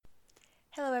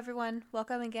Hello everyone,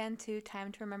 welcome again to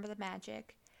Time to Remember the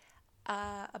Magic.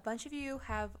 A bunch of you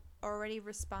have already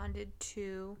responded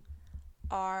to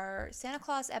our Santa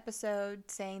Claus episode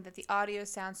saying that the audio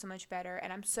sounds so much better,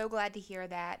 and I'm so glad to hear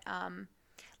that.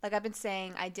 Like I've been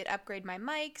saying, I did upgrade my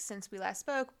mic since we last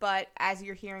spoke, but as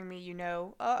you're hearing me, you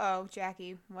know,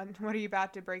 Jackie, what are you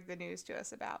about to break the news to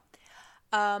us about?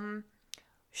 Um,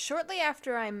 Shortly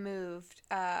after I moved,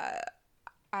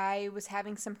 I was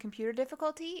having some computer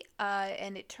difficulty,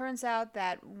 and it turns out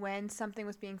that when something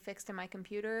was being fixed in my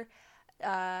computer,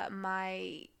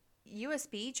 my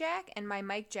USB jack and my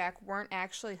mic jack weren't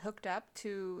actually hooked up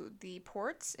to the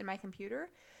ports in my computer.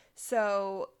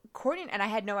 So Courtney, and I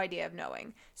had no idea of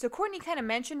knowing. So Courtney kind of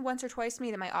mentioned once or twice to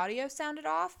me that my audio sounded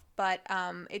off, but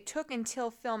it took until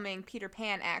filming Peter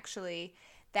Pan actually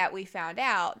that we found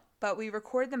out. But we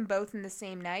recorded them both in the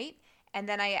same night, and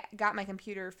then I got my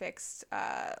computer fixed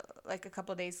like a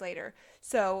couple days later.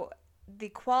 So the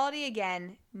quality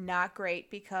again not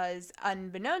great because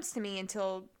unbeknownst to me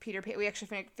until Peter Pan, we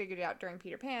actually figured it out during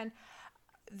Peter Pan.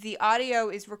 The audio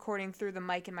is recording through the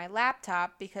mic in my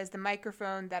laptop because the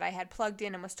microphone that I had plugged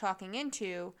in and was talking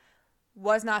into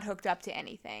was not hooked up to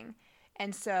anything.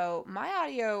 And so my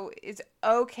audio is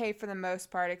okay for the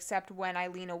most part, except when I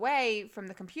lean away from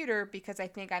the computer because I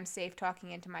think I'm safe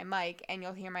talking into my mic, and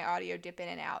you'll hear my audio dip in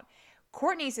and out.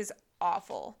 Courtney's is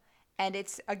awful. And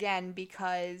it's, again,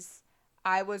 because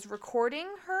I was recording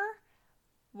her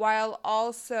while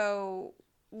also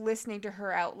listening to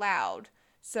her out loud.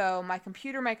 So my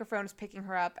computer microphone is picking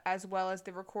her up as well as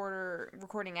the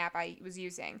recording app I was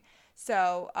using.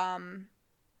 So,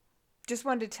 just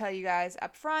wanted to tell you guys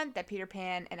up front that Peter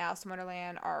Pan and Alice in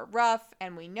Wonderland are rough,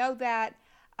 and we know that.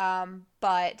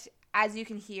 But as you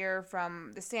can hear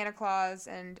from the Santa Claus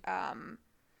and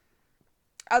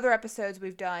other episodes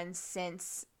we've done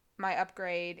since my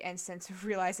upgrade and since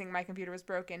realizing my computer was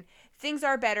broken, things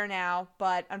are better now,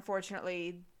 but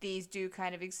unfortunately these do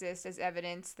kind of exist as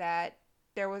evidence that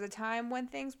there was a time when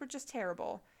things were just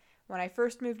terrible. When I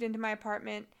first moved into my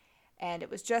apartment, and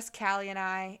it was just Callie and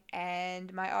I,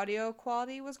 and my audio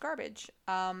quality was garbage.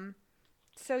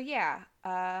 So yeah,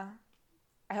 I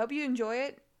hope you enjoy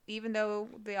it, even though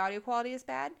the audio quality is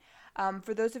bad.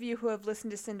 For those of you who have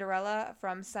listened to Cinderella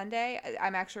from Sunday,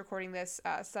 I'm actually recording this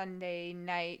Saturday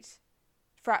night.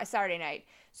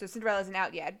 So Cinderella isn't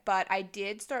out yet, but I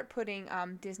did start putting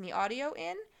Disney audio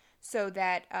in, so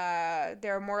that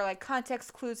there are more like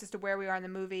context clues as to where we are in the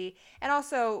movie. And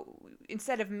also,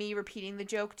 instead of me repeating the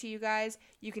joke to you guys,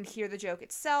 you can hear the joke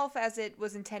itself as it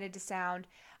was intended to sound.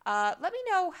 Let me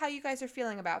know how you guys are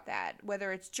feeling about that,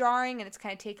 whether it's jarring and it's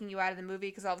kind of taking you out of the movie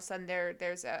because all of a sudden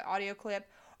there's an audio clip,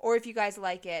 or if you guys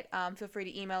like it, feel free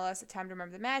to email us at Time to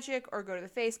Remember the Magic or go to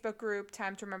the Facebook group,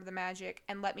 Time to Remember the Magic,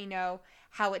 and let me know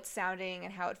how it's sounding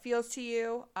and how it feels to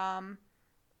you.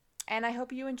 And I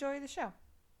hope you enjoy the show.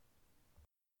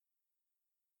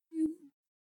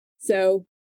 So,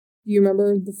 do you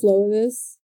remember the flow of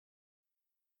this?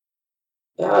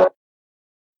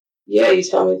 Yeah, you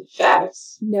tell me the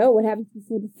facts. No, what happens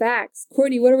before the facts?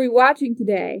 Courtney, what are we watching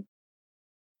today?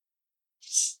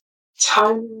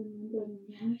 Time to Remember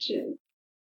the Magic.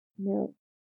 No.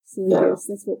 Silly goose,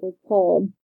 that's what we're called.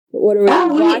 But what are we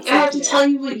watching I have today? to tell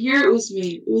you what year it was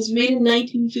made. It was made in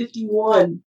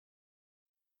 1951.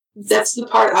 That's the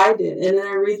part I did, and then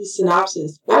I read the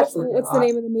synopsis. What's the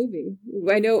name of the movie?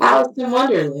 I know. Alice in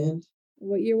Wonderland.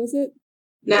 What year was it?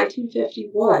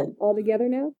 1951. All together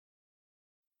now?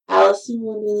 Alice in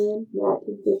Wonderland,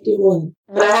 1951.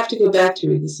 But I have to go back to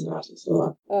read the synopsis. Hold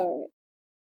on. All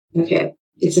right. Okay.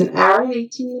 It's an hour and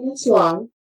 18 minutes long.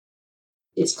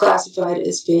 It's classified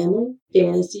as family,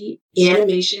 fantasy,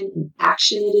 animation, and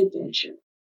action and adventure.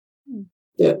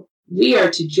 So, we are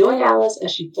to join Alice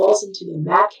as she falls into the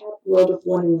madcap world of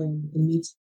Wonderland and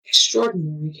meets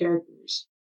extraordinary characters,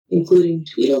 including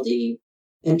Tweedledee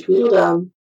and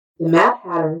Tweedledum, the Mad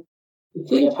Hatter, the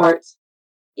Queen of Hearts,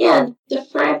 and the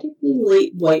frantically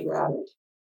late White Rabbit.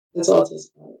 That's all it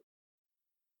says about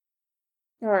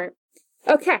it. All right.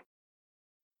 Okay.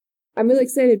 I'm really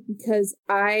excited because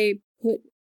I put...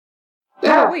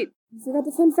 Oh, wait. I forgot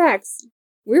the fun facts.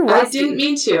 I didn't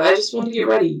mean to. I just wanted to get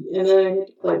ready, and then I had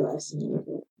to play by accident.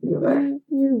 Okay,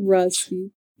 we're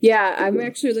rusty. Yeah, I'm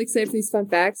actually really excited for these fun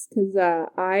facts because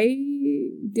I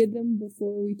did them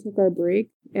before we took our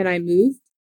break, and I moved,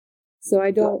 so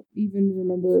I don't even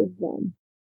remember them.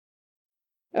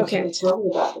 Okay, tell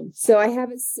me about them. So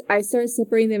I started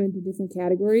separating them into different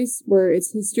categories where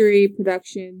it's history,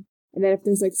 production, and then if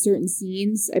there's like certain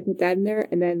scenes, I put that in there,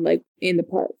 and then like in the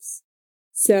parks.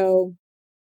 So.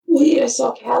 Wait, I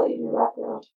saw Callie in your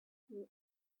background.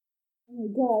 Oh my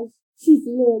gosh, she's a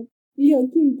little You know,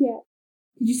 kitty cat.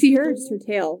 Did you see her or just her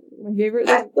tail? My favorite.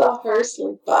 I saw her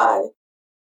slip by.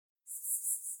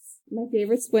 My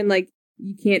favorite's when, like,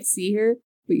 you can't see her,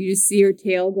 but you just see her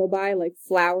tail go by, like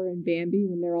Flower and Bambi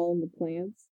when they're all in the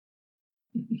plants.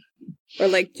 Or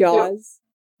like Jaws.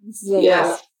 This is a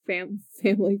less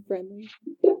family friendly.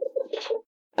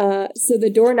 So the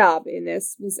doorknob in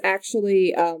this was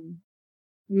actually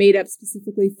made up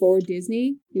specifically for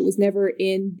Disney. It was never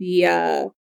in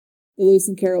the Lewis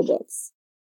and Carroll books.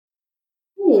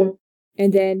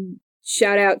 And then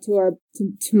shout out to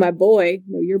my boy.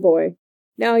 No, your boy.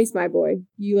 Now he's my boy.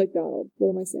 You like Donald. What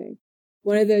am I saying?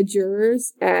 One of the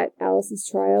jurors at Alice's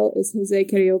trial is Jose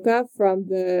Carioca from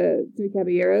the Three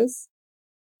Caballeros.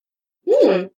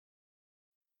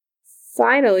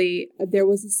 Finally, there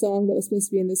was a song that was supposed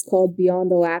to be in this called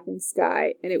Beyond the Laughing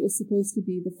Sky, and it was supposed to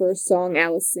be the first song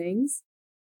Alice sings,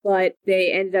 but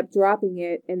they ended up dropping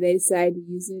it, and they decided to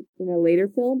use it in a later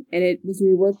film, and it was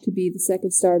reworked to be the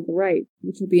second star to the right,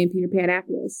 which will be in Peter Pan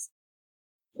after this.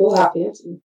 Full happy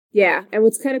answer. Yeah, and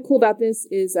what's kind of cool about this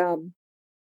is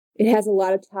it has a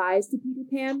lot of ties to Peter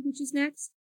Pan, which is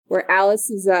next, where Alice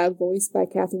is voiced by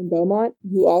Catherine Beaumont,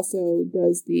 who also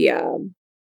does the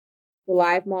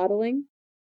live modeling.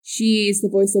 She's the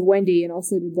voice of Wendy and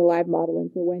also did the live modeling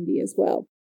for Wendy as well.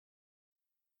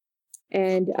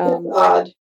 And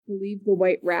I believe the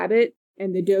White Rabbit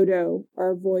and the Dodo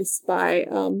are voiced by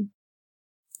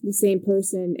the same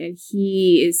person, and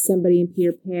he is somebody in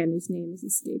Peter Pan whose name is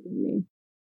escaping me.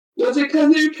 Was it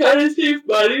because they were trying to save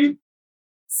money?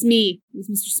 Smee. It was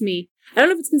Mr. Smee. I don't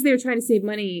know if it's because they were trying to save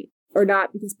money or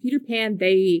not, because Peter Pan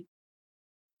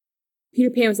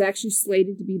was actually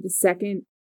slated to be the second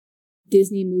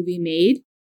Disney movie made.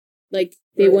 Like,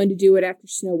 they wanted to do it after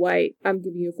Snow White. I'm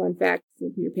giving you a fun fact for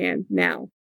Peter Pan now.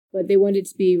 But they wanted it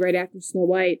to be right after Snow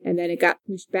White, and then it got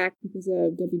pushed back because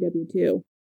of WW2.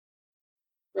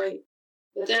 Right.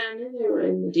 But then I knew they were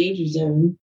in the danger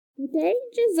zone. The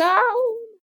danger zone!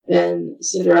 And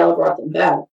Cinderella brought them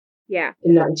back. Yeah.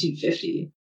 In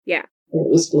 1950. Yeah. And it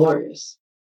was glorious.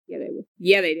 Yeah, they were.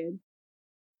 Yeah, they did.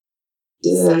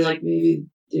 And then, like, maybe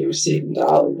they were saving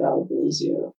dollar bills,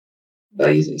 you know,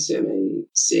 by using so many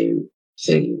same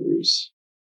figures.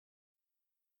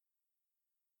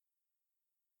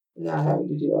 Not having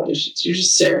to do auditions. You're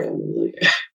just staring at me like...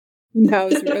 No,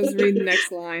 I was reading the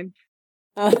next line.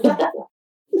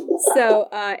 So,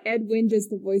 Ed Wynn does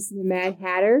the voice of the Mad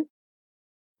Hatter.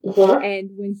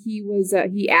 And when he was,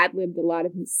 he ad-libbed a lot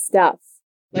of his stuff.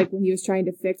 Like when he was trying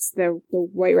to fix the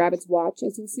White Rabbit's watch,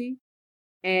 as you'll see.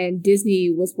 And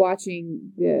Disney was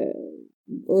watching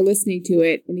or listening to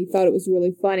it, and he thought it was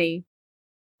really funny.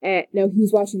 No, he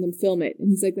was watching them film it, and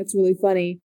he's like, that's really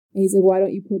funny. And he's like, why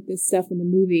don't you put this stuff in the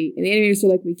movie? And the animators were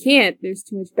like, we can't. There's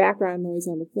too much background noise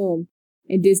on the film.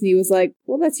 And Disney was like,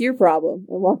 well, that's your problem,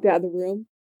 and walked out of the room.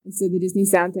 And so the Disney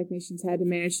sound technicians had to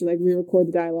manage to, like, re-record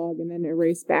the dialogue and then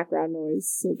erase background noise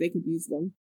so that they could use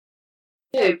them.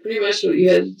 Yeah, pretty much what you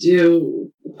had to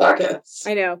do with the podcast.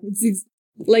 I know. It's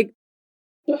like,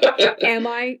 am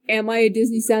I a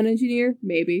Disney sound engineer?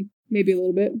 Maybe. Maybe a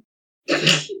little bit.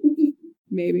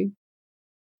 Maybe.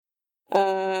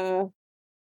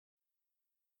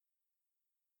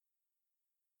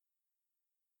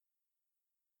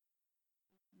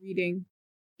 Reading.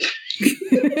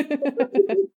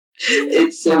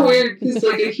 It's so weird because,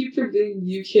 like, I keep forgetting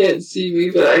you can't see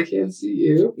me, but I can see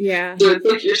you. Yeah. So it's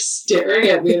like you're staring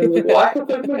at me, and I'm like, what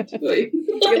am I doing?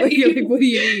 You're like, what do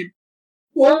you need?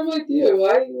 What am I doing? Why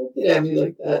are you looking at me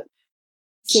like that?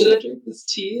 Should I drink this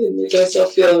tea and make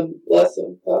myself feel less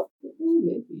uncomfortable?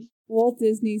 Maybe. Walt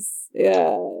Disney's,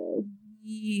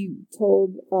 he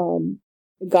told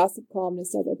a gossip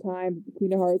columnist at the time that the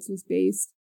Queen of Hearts was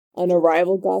based on a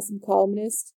rival gossip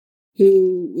columnist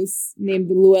who was named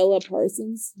Luella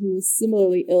Parsons, who was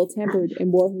similarly ill-tempered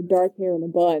and wore her dark hair in a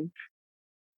bun.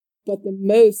 But the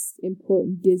most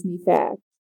important Disney fact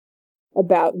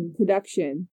about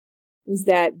production was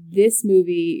that this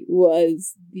movie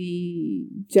was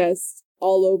just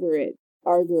all over it,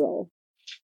 our girl,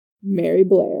 Mary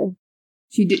Blair.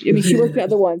 She worked at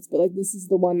other ones, but, like, this is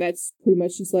the one that's pretty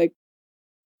much just, like,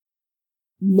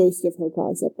 most of her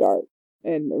concept art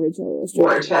and original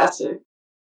illustration. Fantastic.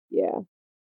 Yeah.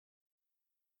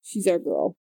 She's our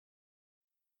girl.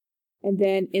 And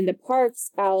then in the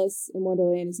parks, Alice in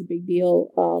Wonderland is a big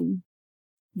deal.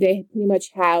 They pretty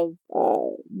much have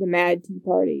the Mad Tea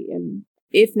Party, and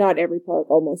if not every park,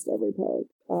 almost every park.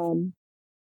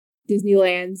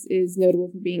 Disneyland's is notable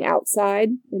for being outside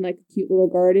in, like, a cute little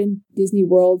garden. Disney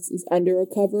World's is under a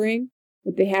covering,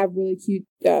 but they have really cute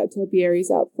topiaries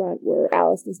out front where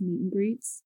Alice does meet and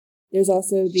greets. There's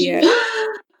also the...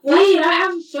 Wait, I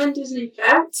have a fun Disney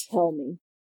fact. Tell me.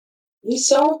 We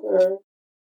saw her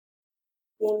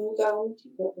when we got on the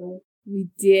teacup ride. We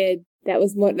did. That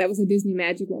was a Disney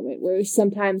magic moment where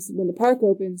sometimes when the park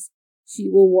opens, she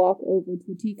will walk over to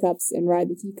the teacups and ride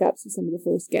the teacups with some of the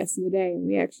first guests of the day, and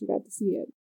we actually got to see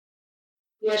it.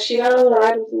 Yeah, she got on the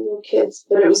ride with the little kids,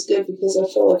 but it was good because I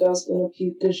felt like I was going to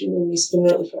puke because she made me spin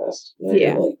really fast. And I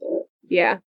didn't like that.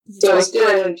 Yeah. So it's good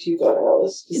I didn't puke on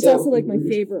Alice. It's also like my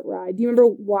favorite ride. Do you remember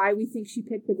why we think she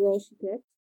picked the girl she picked?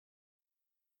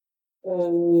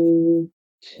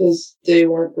 Because they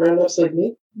weren't grown-ups like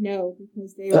me? No,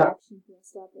 because they were actually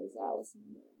dressed up as Alice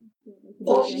and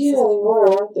Oh, yeah, they were,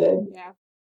 weren't they? Yeah.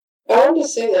 I wanted to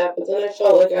say that, but then I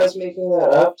felt like I was making that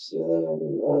up, so then I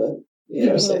didn't want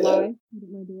to, say that. Lie? You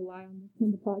didn't want to lie on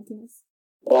the podcast?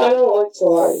 Well, I don't like to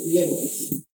lie to begin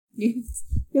with.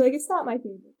 You're like, it's not my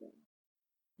favorite thing.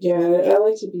 Yeah, I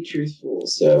like to be truthful,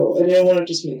 so I didn't want to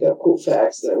just make up cool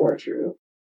facts that weren't true.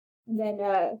 And then,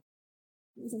 what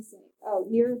was I saying? Oh,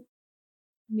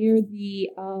 near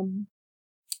the,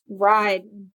 ride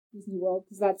in Disney World,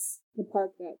 because that's the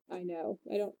park that I know.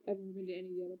 I've never been to any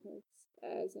of the other parks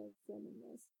as I'm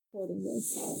recording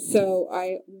this. So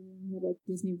I really have like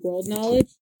Disney World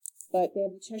knowledge, but they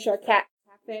have the Cheshire Cat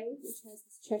Cafe, which has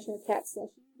this Cheshire Cat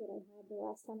slushie that I had the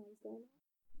last time I was down there.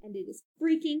 And it is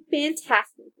freaking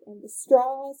fantastic. And the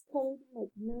straw is colored in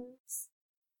like nerves.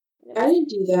 I didn't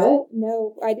do that.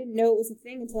 No, I didn't know it was a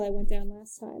thing until I went down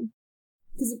last time.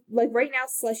 Because, like, right now,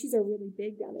 slushies are really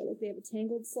big down there. Like, they have a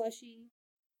Tangled slushie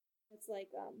that's, like,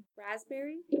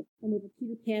 raspberry. And they have a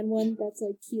Peter Pan one that's,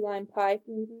 like, key lime pie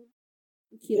flavored.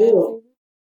 Key lime flavored.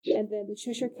 And then the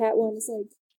Cheshire Cat one is,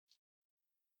 like,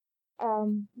 I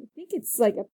think it's,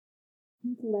 like, a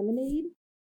pink lemonade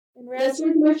and raspberry. That's,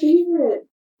 like, my favorite.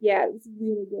 Yeah, it's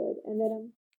really good. And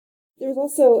then, there's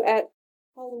also, at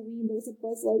Halloween, there's a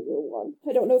Buzz Lightyear one.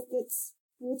 I don't know if it's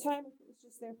full time or if it's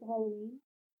just there for Halloween.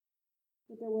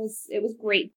 But it was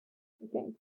great, I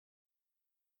think.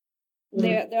 And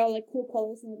they're all like cool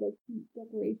colors and they have like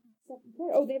decoration stuff.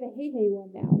 Oh, they have a Hey Hey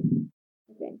one now,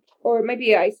 I think. Or it might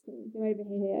be ice cream. They might have a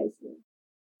Hey Hey ice cream.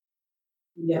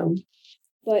 Yeah.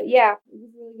 But yeah, it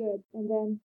was really good. And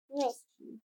then, what else?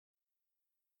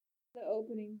 The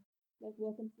opening, like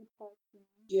Welcome to the Park.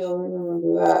 Yeah, I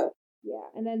remember that. Yeah,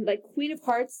 and then like Queen of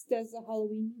Hearts does a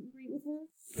Halloween meet and greet with her.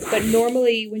 But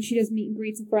normally when she does meet and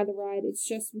greets in front of the ride, it's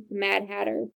just with the Mad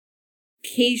Hatter.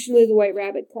 Occasionally the White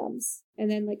Rabbit comes.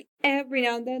 And then like every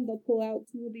now and then they'll pull out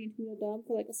Tweedledee and Tweedledum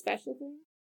for like a special thing.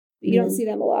 But you don't see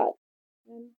them a lot.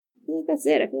 And I feel like that's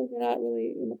it. I feel like they're not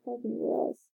really in the park anywhere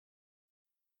else.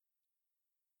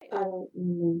 I don't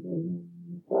remember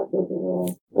the park at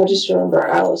all. I just remember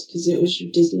Alice because it was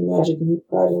your Disney Magic and you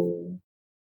cried over.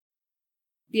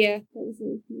 Yeah, that was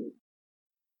really cute.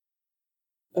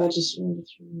 I just wanted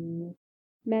to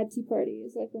Mad Tea Party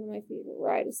is like one of my favorite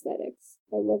ride aesthetics.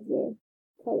 I love the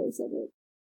colors of it.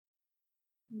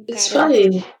 It's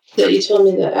funny that you told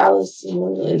me that Alice in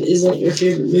Wonderland isn't your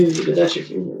favorite movie, but that's your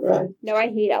favorite ride. No, I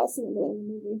hate Alice in Wonderland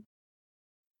the movie.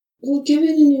 We'll give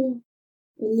it a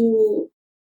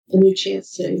new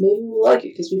chance today. Maybe we'll like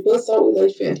it because we both thought we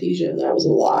liked Fantasia and that was a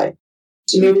lie.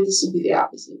 So maybe this will be the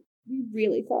opposite. We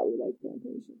really thought we liked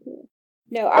Fantasia too.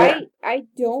 No, I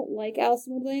don't like Alice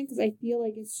in Wonderland because I feel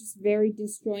like it's just very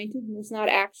disjointed and there's not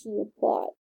actually a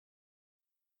plot.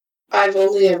 I've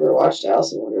only ever watched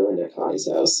Alice in Wonderland at Connie's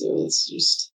house, so let's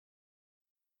just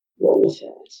roll with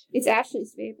that. It's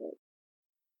Ashley's favorite.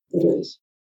 It is.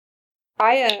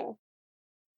 Do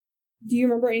you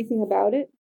remember anything about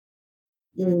it?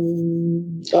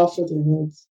 Off with their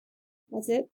heads. That's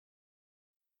it?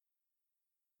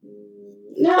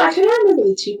 No, I can remember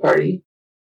the Tea Party.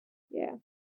 Yeah.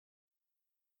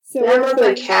 So I remember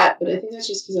the cat, but I think that's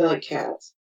just because I like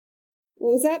cats.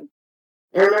 What was that?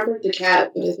 I remember the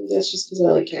cat, but I think that's just because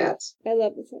I like cats. I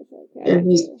love the Cheshire Cat. And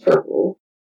he's purple.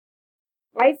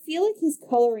 I feel like his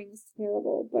coloring is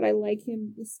terrible, but I like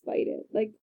him despite it.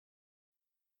 Like,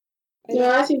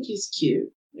 I think he's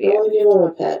cute. Yeah. I want to give him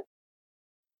a pet.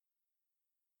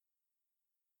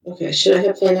 Okay, should I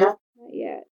hit play now? Not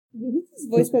yet. I think he's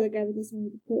voiced by the guy that does Winnie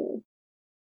the Pooh.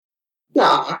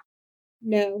 Nah.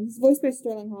 No, he's voiced by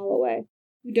Sterling Holloway,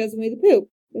 who does Winnie the Pooh.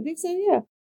 I think so, yeah.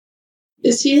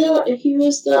 Is he he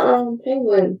was the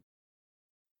penguin.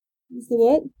 He's the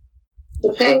what?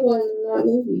 The penguin in that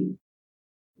movie.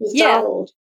 With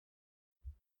Donald.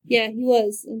 Yeah, he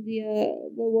was in the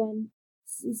one.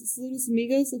 Was it Saludos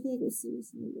Amigos? I feel like it was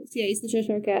Saludos Amigos. Yeah, he's the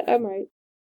Cheshire Cat. I'm right.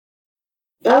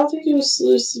 I don't think it was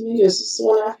Saludos Amigos. It's the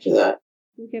one after that.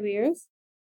 The Caballeros?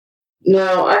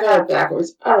 No, I got it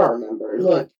backwards. I don't remember.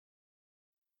 Look.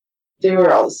 They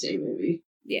were all the same movie.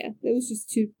 yeah, it was just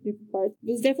two different parts.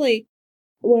 It was definitely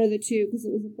one of the two because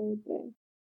it was a third thing.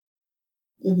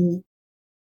 Mm-hmm.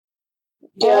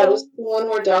 Yeah, it was the one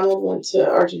where Donald went to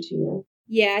Argentina.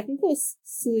 Yeah, I think it was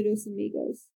Saludos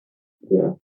Amigos.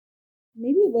 Yeah.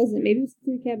 Maybe it wasn't. Maybe it was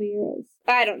Three Caballeros.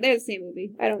 They're the same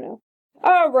movie. I don't know.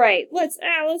 All right, let's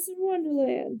Alice in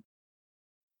Wonderland.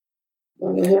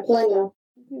 I'm going to hit play now.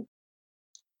 Okay.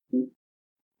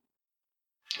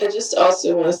 I just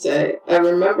also want to say, I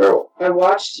remember I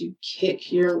watched you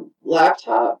kick your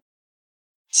laptop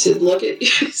to look at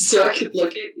you so I could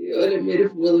look at you, and it made a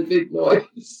really big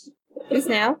noise. Just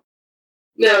now?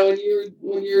 No,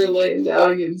 when you were laying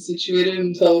down getting situated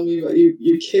and telling me about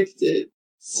you kicked it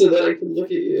so that I could look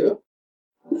at you.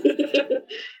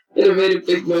 And it made a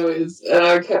big noise, and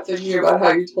I kept thinking about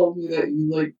how you told me that you,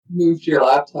 like, moved your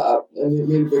laptop, and it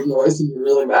made a big noise, and you're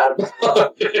really mad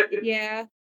about it. Yeah.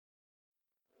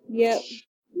 Yep.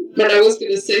 And I was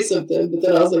going to say something, but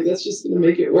then I was like, that's just going to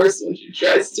make it worse when she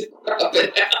tries to crop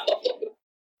it out.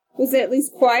 Was it at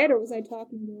least quiet, or was I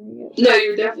talking during it? No,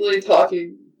 you're definitely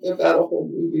talking about a whole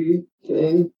movie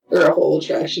thing, or a whole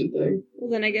attraction thing. Well,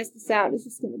 then I guess the sound is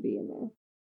just going to be in there.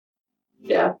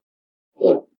 Yeah.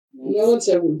 Look, no one's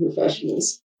ever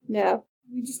professionals. No,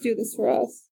 we just do this for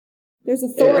us. There's a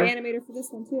Thor animator for this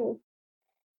one, too.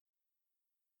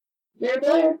 Mary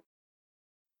Blair.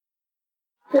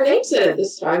 Her name's in it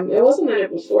this time. It wasn't in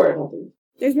it before, I don't think.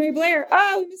 There's Mary Blair.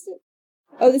 Oh, we missed it.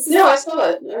 Oh, this is... No, I saw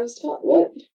it. I was taught...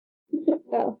 What?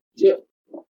 Oh. Yep.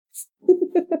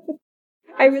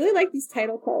 I really like these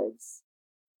title cards.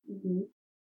 Mm-hmm.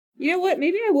 You know what?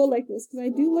 Maybe I will like this, because I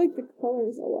do like the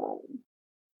colors a lot.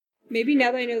 Maybe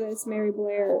now that I know that it's Mary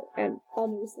Blair, and I'll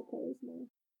notice the colors more.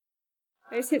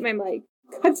 I just hit my mic.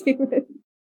 God damn it.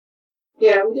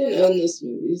 Yeah, we didn't own this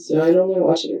movie, so I normally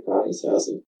watch it at Connie's house,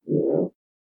 and, you know.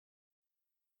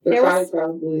 But Connie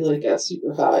probably, like, got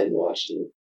super high and watched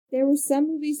it. There were some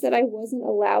movies that I wasn't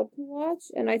allowed to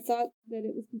watch, and I thought that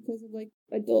it was because of, like,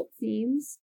 adult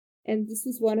themes, and this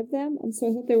was one of them, and so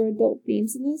I thought there were adult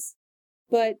themes in this,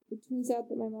 but it turns out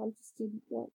that my mom just didn't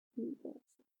want to watch it.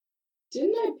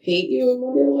 Didn't I paint you in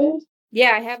Wonderland?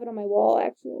 Yeah, I have it on my wall,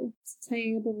 actually. It's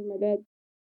hanging up over my bed.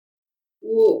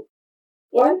 Well,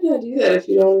 why did I do that if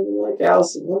you don't even like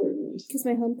Alice in Wonderland? Because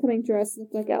my homecoming dress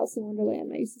looked like Alice in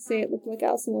Wonderland. I used to say it looked like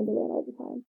Alice in Wonderland all the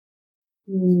time.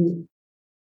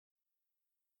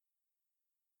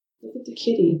 Look at the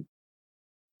kitty.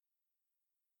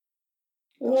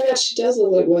 Oh my gosh, she does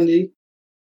look like Wendy.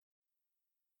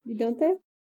 You don't they?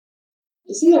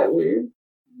 Isn't that weird?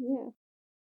 Yeah.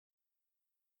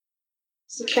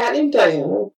 It's a cat named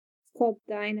Diana. It's called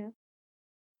Dinah.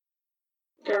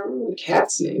 I can't remember the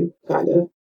cat's name, kinda.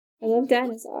 I love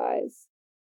Dinah's eyes.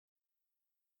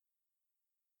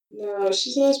 No,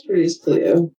 she's not as pretty as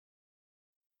Cleo.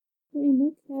 Wait,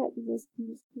 no cat is as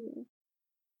cute as Cleo.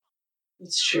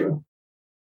 It's true.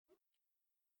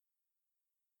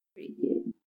 Pretty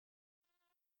cute.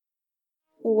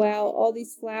 Oh wow, all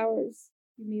these flowers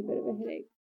give me a bit of a headache.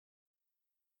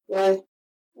 Why?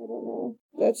 I don't know.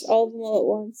 That's all of them all at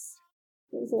once.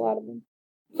 There's a lot of them.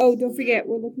 Oh, don't forget,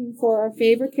 we're looking for our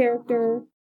favorite character,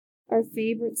 our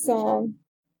favorite song,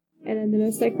 and then the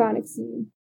most iconic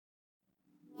scene.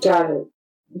 Got it.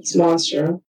 It's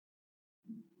Monster.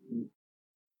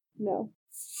 No.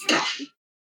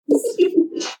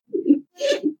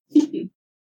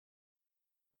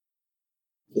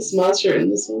 Is Monster in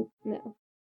this one? No.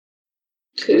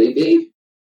 Could he be?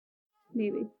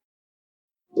 Maybe.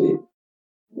 Wait.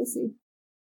 We'll see.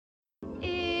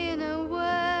 In a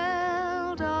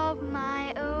world of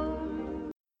my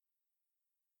own.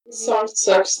 This song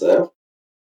sucks, though.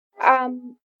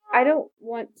 I don't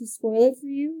want to spoil it for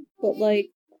you, but,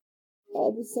 like,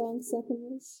 all the songs suck in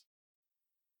this.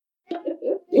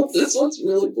 This one's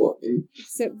really boring.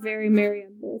 Except Very Merry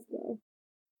on Birthday.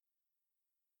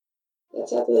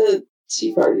 That's at the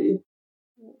tea party.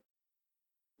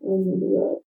 I remember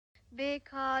that.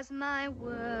 Because my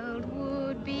world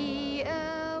would be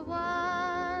a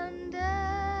wonderland.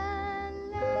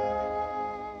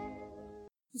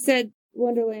 You said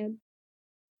Wonderland.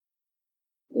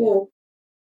 Yeah.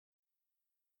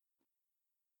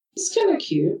 He's kind of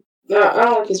cute. No, I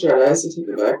don't like his red eyes. I take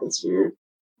it back. That's weird.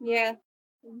 Yeah.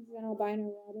 He's an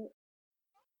albino rabbit.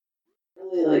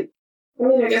 Really, like, I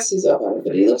mean, I guess he's up on it,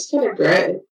 but he looks kind of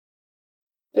gray.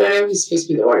 And I know he's supposed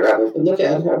to be the white rabbit, but look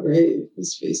at how gray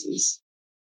his face is.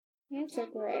 Pants are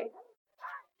gray.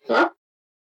 Huh?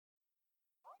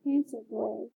 Pants are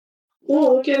gray.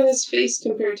 No, look at his face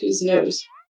compared to his nose.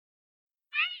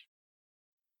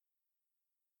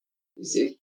 You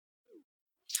see?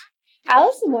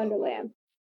 Alice in Wonderland.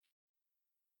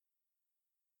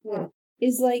 Yeah.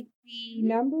 is like the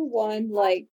number one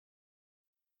like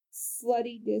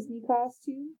slutty Disney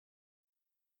costume.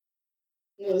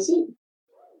 Was it?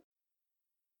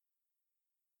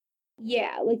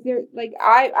 Yeah, like they're like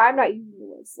I'm not using the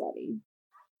word slutty,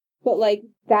 but like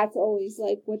that's always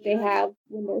like what they have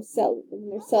when they're selling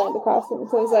the costume.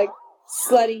 It's always like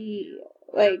slutty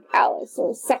like Alice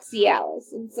or sexy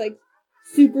Alice, and it's like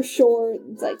super short,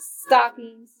 and it's like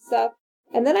stockings and stuff.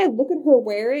 And then I look at her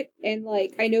wear it, and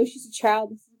like I know she's a child.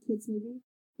 This is a kids movie,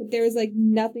 but there is like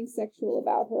nothing sexual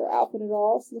about her outfit at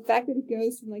all. So the fact that it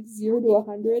goes from like 0 to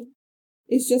 100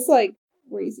 is just like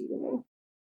crazy to me.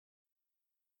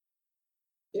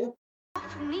 Yeah.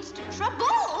 Who needs to trouble?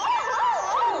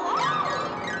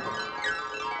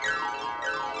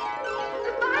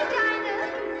 Goodbye,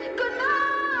 Dinah.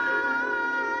 Goodbye.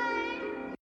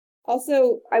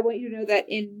 Also, I want you to know that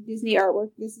in Disney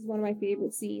artwork, this is one of my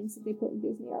favorite scenes that they put in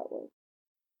Disney artwork.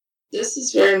 This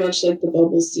is very much like the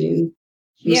bubble scene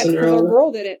from Yeah, because Cinderella. our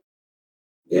girl did it.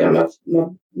 Yeah,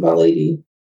 my lady.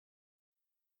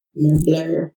 Mary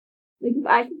Blair. Like, if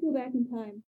I could go back in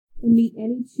time and meet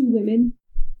any two women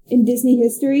in Disney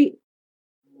history,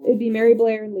 it'd be Mary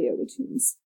Blair and Leo the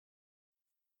twins.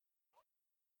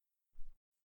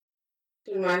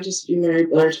 Could mine just be Mary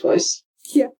Blair twice?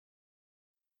 Yeah.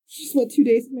 She just went 2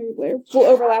 days with Mary Blair. We'll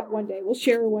overlap one day. We'll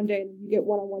share her one day, and then you get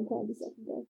one-on-one time the second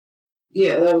day.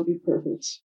 Yeah, that would be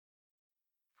perfect.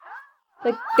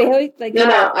 Like, they always, like... No,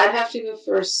 I'd have to go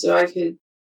first so I could...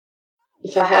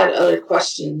 If I had other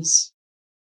questions.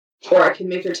 Or I could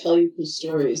make her tell you cool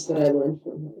stories that I learned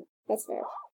from her. That's fair.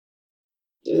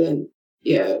 And then,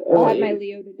 yeah. I'll have my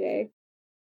Leo today.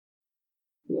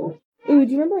 Yeah. Ooh,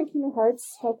 do you remember in Kingdom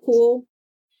Hearts how cool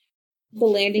the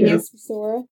landing is for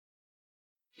Sora?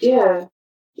 Yeah.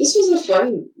 This was a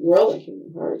fun world in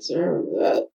Kingdom Hearts. I remember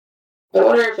that. I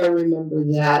wonder if I remember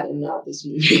that and not this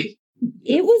movie.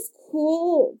 It was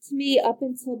cool to me up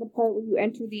until the part where you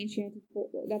enter the Enchanted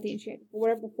Forest, not the Enchanted, but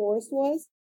whatever the forest was,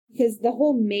 because the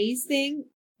whole maze thing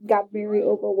got very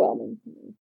overwhelming to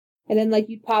me. And then, like,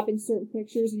 you'd pop in certain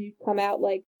pictures and you'd come out,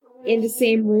 like, in the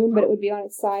same room, but it would be on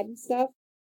its side and stuff.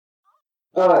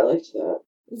 Oh, I liked that.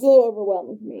 It was a little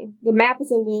overwhelming for me. The map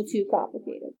was a little too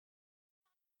complicated.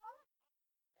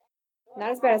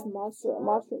 Not as bad as Monster.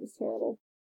 Monster was terrible.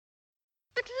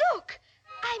 But look,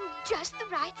 I'm just the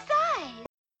right size.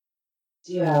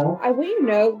 Yeah. I want you to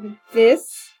know that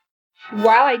this,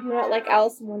 while I do not like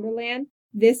Alice in Wonderland,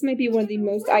 this might be one of the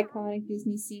most iconic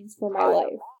Disney scenes for my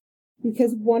life.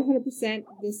 Because 100%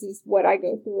 this is what I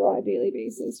go through on a daily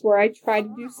basis, where I try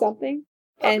to do something,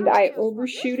 and I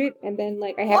overshoot it, and then,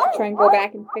 like, I have to try and go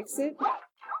back and fix it.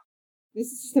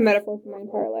 This is just a metaphor for my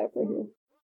entire life right here.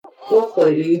 Look,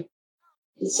 lady.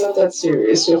 It's not that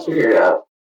serious. You'll figure it out.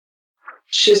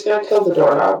 She's gonna kill the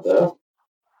doorknob, though.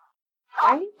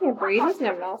 I can't breathe. He doesn't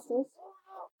have nostrils.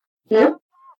 Yeah?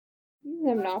 He doesn't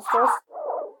have nostrils.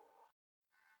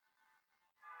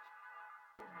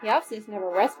 He obviously doesn't have a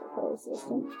respiratory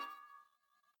system.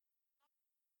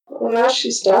 Well, now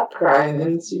she stopped crying,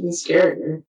 and it's even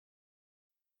scarier.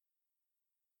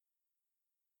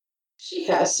 She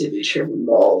has to be tripping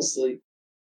balls, like...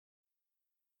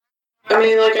 I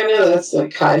mean, like, I know that's,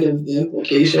 like, kind of the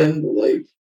implication, but, like...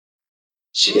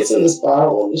 She gets in this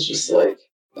bottle, and it's just like...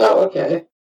 Oh, okay.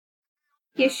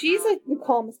 Yeah, she's, like, the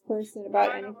calmest person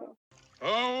about anything.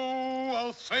 Oh,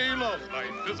 a sailor's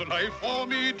life is a life for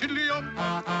me. Tiddly-um,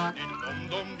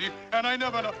 dum-dum-dee, and I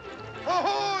never know.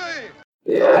 Ahoy!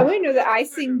 Yeah. I want to know that I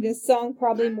sing this song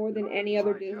probably more than any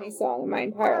other Disney song in my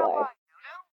entire life.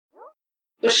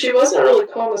 But she wasn't really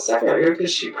calm a second ago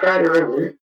because she cried a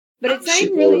river. But it's not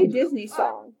even really a Disney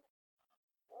song.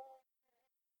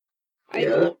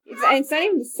 Yeah. It's not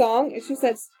even the song, it's just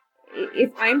that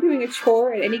if I'm doing a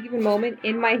chore at any given moment,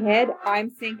 in my head, I'm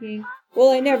thinking,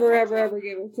 well, I never, ever, ever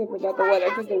gave a flip about the weather,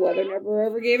 because the weather never,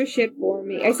 ever gave a shit for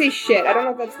me. I say shit, I don't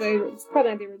know if that's it's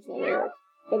probably not the original lyric,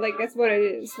 but, like, that's what it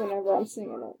is whenever I'm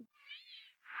singing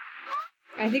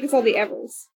it. I think it's all the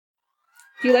evers.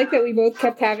 Do you like that we both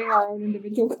kept having our own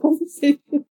individual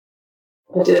conversation?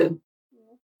 I did.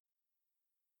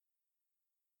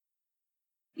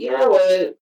 You know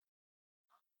what?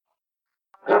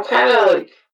 I'm kind of,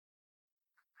 like,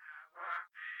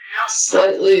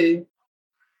 slightly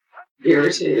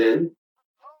irritated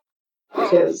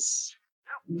because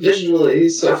visually,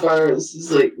 so far, this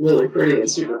is, like, really pretty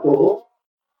and super cool.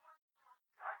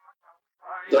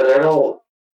 But I don't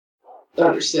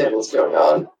understand what's going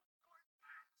on.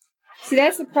 See,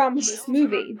 that's the problem with this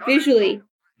movie. Visually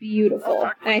beautiful.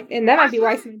 And that might be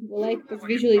why so many people like it, because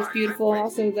visually it's beautiful, and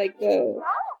also, like, the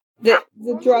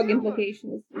drug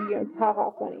implication is,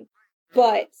 haha, funny.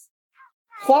 But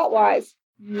Plot-wise,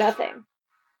 nothing.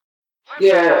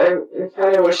 Yeah, I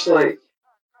kind of wish, like,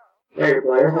 Mary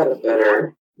Blair had a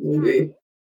better movie.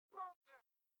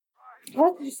 I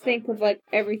have to just think of, like,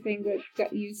 everything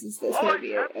that uses this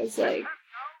movie as, like,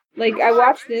 I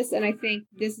watched this and I think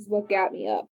this is what got me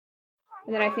up.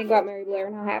 And then I think about Mary Blair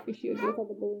and how happy she would be with all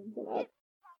the balloons and up.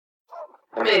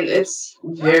 I mean, it's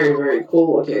very, very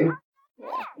cool looking.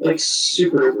 Yeah. Like,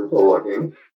 super duper cool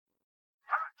looking.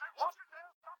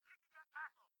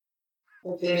 I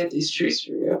painted these trees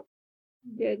for you.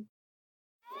 Good.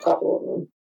 A couple of them.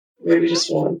 Maybe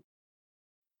just one.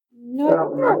 No, I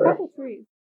don't remember. a couple trees.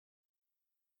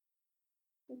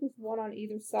 There's just one on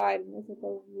either side, and there's like a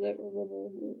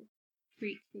little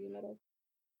creek through the middle.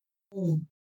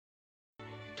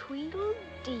 Tweedledee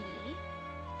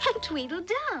and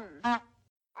Tweedledum.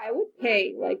 I would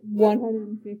pay like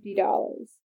 $150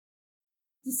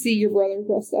 to see your brother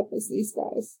dressed up as these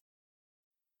guys.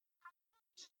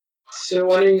 So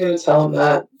when are you going to tell him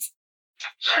that?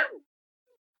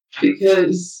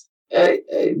 Because I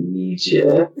need you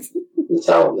to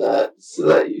tell him that so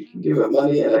that you can give him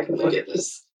money and I can look at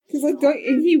this. Because like,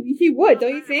 he would,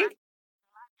 don't you think?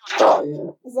 Oh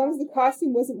yeah. As long as the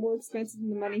costume wasn't more expensive than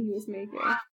the money he was making.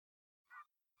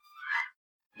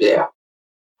 Yeah.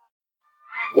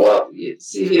 Well,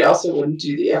 see, he also wouldn't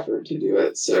do the effort to do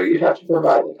it, so you'd have to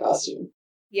provide the costume.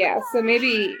 Yeah, so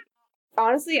maybe,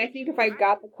 honestly, I think if I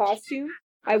got the costume,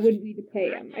 I wouldn't need to pay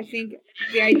him. I think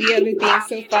the idea of it being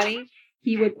so funny,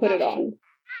 he would put it on.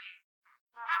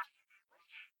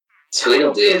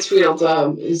 Tweedledee and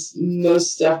Tweedledum is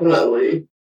most definitely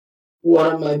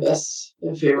one of my best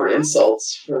and favorite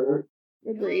insults for...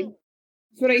 Agreed.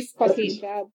 That's what I used to call Kate and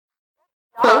Dad.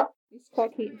 Huh? I used to call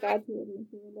Kate and Dad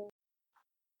Tweedledee.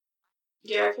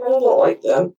 Yeah, I kind of don't like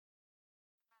them.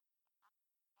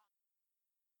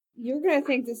 You're gonna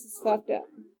think this is fucked up.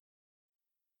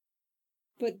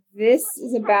 But this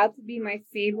is about to be my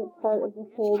favorite part of the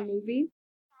whole movie.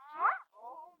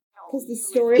 Because the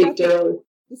story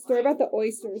about the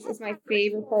oysters is my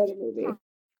favorite part of the movie.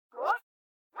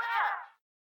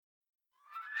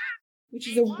 Which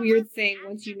is a weird thing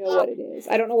once you know what it is.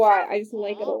 I don't know why, I just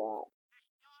like it a lot.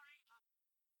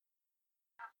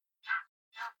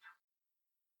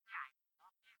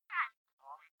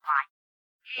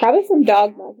 Probably from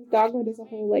Dogma. Dogma does a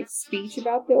whole, like, speech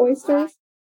about the oysters.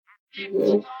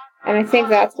 Mm-hmm. And I think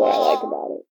that's what I like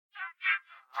about it.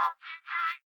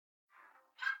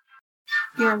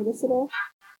 Do you remember this at all?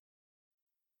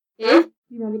 Hmm? Do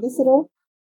you remember this at all?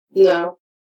 No.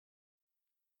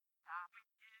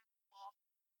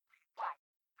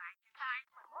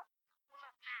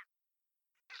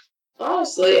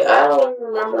 Honestly, I don't even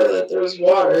remember that there was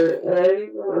water, and I didn't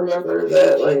even remember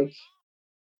that, like,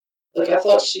 I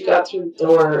thought she got through the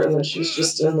door, and then she was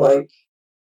just in, like,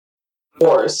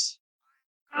 forest.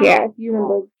 Yeah, you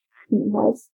remember Kingdom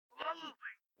Hearts.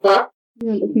 Huh? You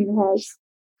remember Kingdom Hearts.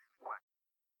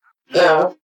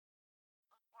 Yeah.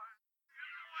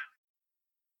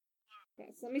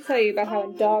 Okay, so let me tell you about how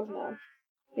in Dogma,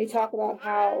 they talk about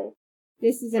how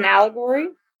this is an allegory,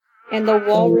 and the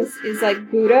walrus is like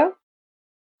Buddha.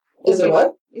 Is it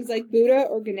what? Is like Buddha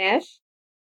or Ganesh.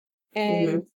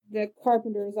 And the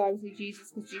carpenter is obviously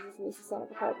Jesus, because Jesus was the son of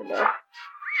a carpenter.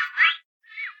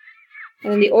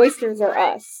 And then the oysters are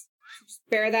us. So just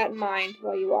bear that in mind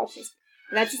while you watch this.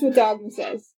 And that's just what Dogma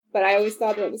says. But I always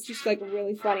thought that it was just like a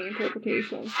really funny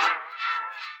interpretation.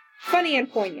 Funny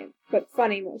and poignant, but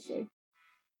funny mostly.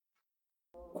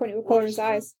 Courtney, what color are his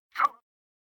eyes?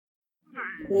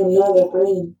 Oh no, they're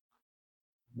green.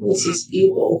 This is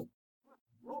evil.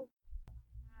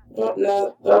 Oh,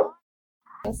 no.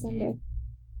 Last Sunday.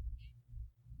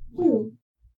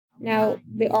 Now,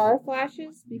 they are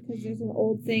flashes because there's an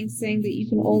old thing saying that you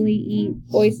can only eat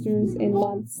oysters in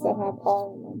months that have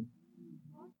R in them.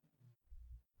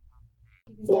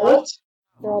 What?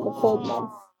 They're all the cold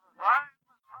months.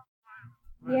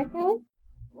 Yeah, Kelly?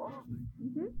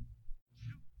 Mm-hmm.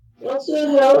 What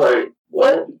the hell?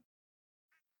 What?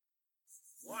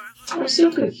 I'm so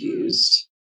confused.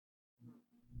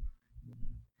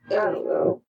 I don't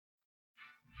know.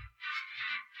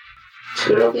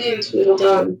 Tweedledee and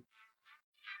Tweedledum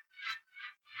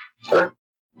are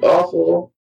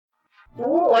awful. I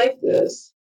don't like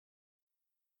this.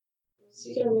 Is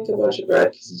he gonna make a bunch of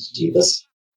bread because he's Jeebus?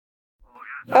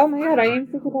 Oh my god, I didn't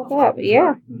even think about that. But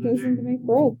yeah, he goes in to make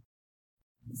bread.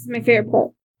 This is my favorite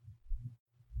part.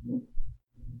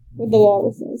 With the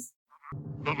walruses.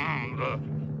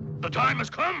 The time has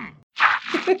come!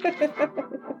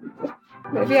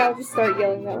 Maybe I'll just start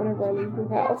yelling that whenever I leave your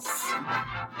house.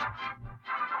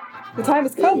 The time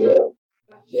has come! Yeah.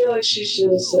 I feel like she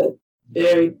should have said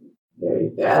very, very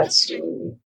bad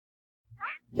story.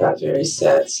 Not very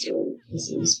sad story,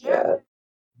 because it was bad.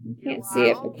 You can't see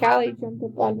it, but Callie jumped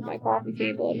up onto my coffee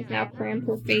table and has now crammed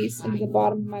her face into the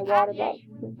bottom of my water bottle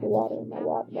to drink the water in my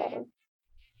water bottle.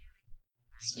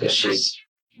 It's because she's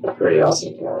a pretty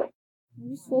awesome cat. I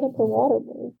just filled up her water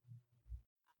bowl.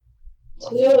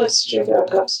 Cleo likes to drink out of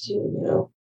cups too, you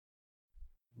know.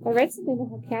 I read something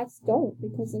about how cats don't,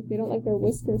 because like they don't like their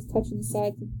whiskers touching the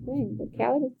sides of the thing, but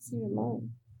Callie doesn't seem to mind.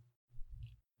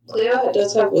 Cleo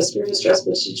does have whisker distress,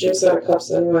 but she drinks out of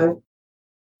cups anyway.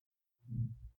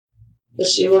 But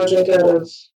she won't drink out of...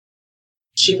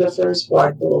 She prefers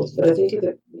black bowls, but I think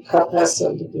the cup has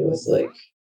something to do with, like...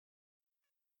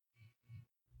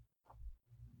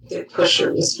 They push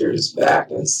her whiskers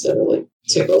back instead of, like,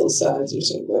 tickle the sides or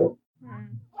something.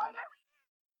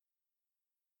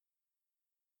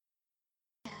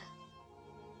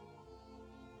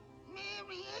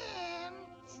 Marianne!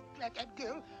 Like that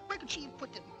girl. Where could she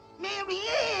put them?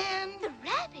 Marianne! The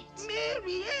rabbit.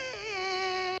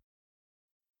 Marianne!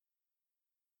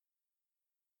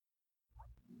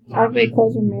 Everybody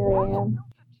calls her Marianne.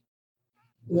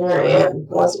 Marianne.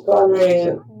 What's it called,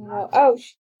 Marianne? Oh,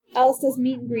 Alice does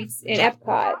meet and greets in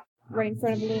Epcot, right in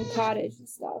front of a little cottage and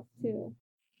stuff, too.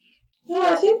 Yeah,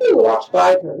 I think we walked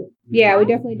by her. Yeah, we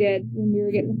definitely did when we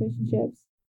were getting the fish and chips.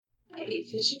 I ate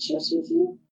fish and chips with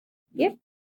you? Yep.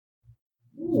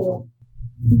 Ooh.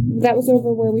 That was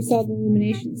over where we saw the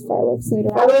Illuminations fireworks later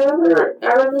I on.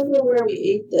 remember where we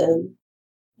ate them,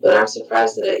 but I'm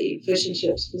surprised that I ate fish and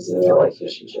chips because I don't like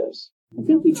fish and chips. I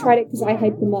think you tried it because I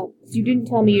hyped them up. Because you didn't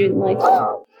tell me you didn't like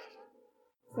them.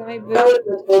 So I would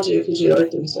have told you because you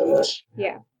liked them so much.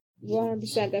 Yeah,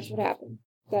 100%. That's what happened.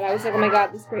 That I was like, oh my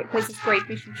god, this great place is great,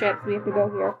 fish and chips. We have to go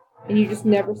here. And you just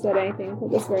never said anything until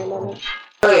this very moment.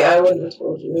 Oh yeah, I wouldn't have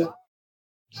told you.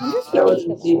 I'm just I wouldn't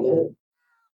have seen it.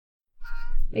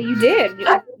 Yeah, you did.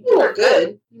 I think they were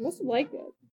good. You must have liked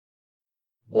it.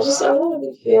 I'm not a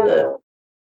big fan of.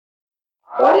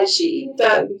 Why did she eat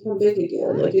that and become big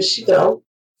again? Like, is she dumb?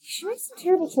 She makes some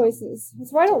terrible choices.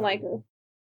 That's why I don't like her.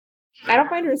 I don't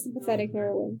find her a sympathetic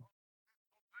heroine.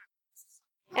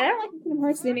 And I don't like in Kingdom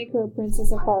Hearts they make her a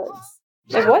princess of hearts.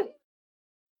 Like, what?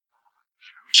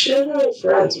 She doesn't have any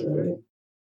friends, really.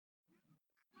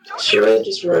 She really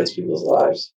just ruins people's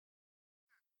lives.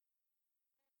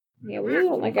 Yeah, we really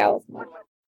don't like Alice much.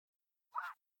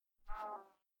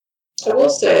 I will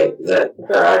say that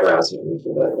her eyebrows make me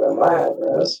feel better about my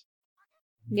eyebrows.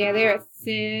 Yeah, they're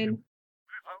thin.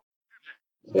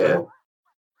 Yeah.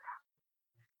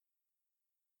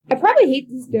 I probably hate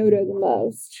this Dodo the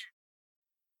most.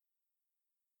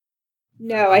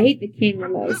 No, I hate the king the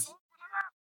most.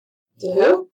 The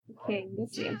who? The king,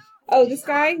 that's him. Oh, this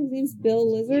guy, his name's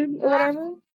Bill Lizard, or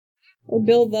whatever? Or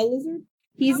Bill the Lizard?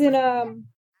 He's in, The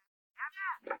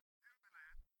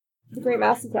Great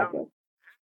Mouse Detective.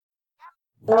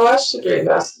 I watched The Great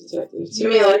Mouse Detective.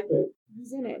 Timmy liked it.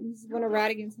 He's in it. He's one of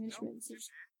Radigan's henchmen. So just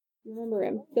remember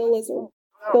him. Bill Lizard.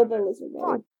 Bill the Lizard, maybe.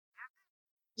 I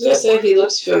was gonna say he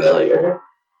looks familiar,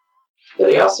 but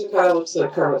he also kind of looks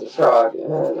like Kermit the Frog,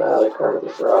 and I like Kermit the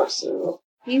Frog, so...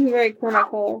 He's a very Kermit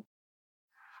color.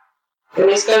 And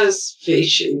he's got his face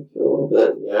shape a little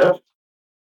bit, you know?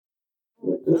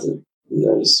 With a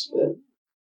nose bit.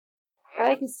 I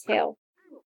like his tail.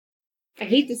 I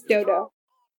hate this Dodo.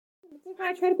 It's like when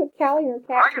I try to put Callie in her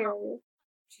cat carrier.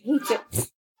 She hates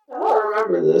it. I don't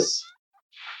remember this.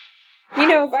 You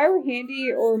know, if I were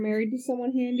handy or married to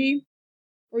someone handy,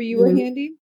 or you were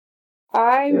handy,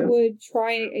 I would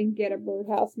try and get a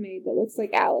birdhouse made that looks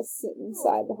like Alice sitting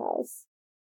inside the house.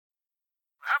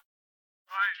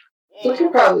 We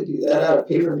could probably do that out of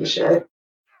paper mache.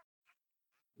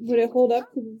 Would it hold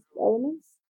up to the elements?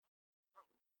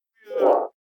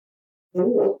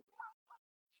 Mm-hmm.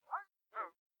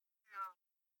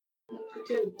 We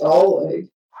could a doll leg.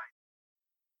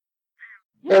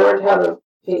 I learned how to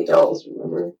paint dolls,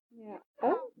 remember? Yeah. I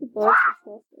don't know if the birds would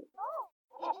trust it.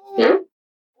 Hmm?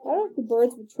 I don't know if the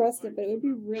birds would trust it, but it would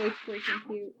be really freaking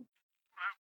cute.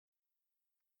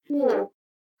 Hmm.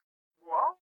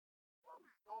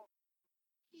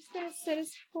 He's gonna set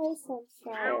his house on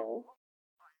fire.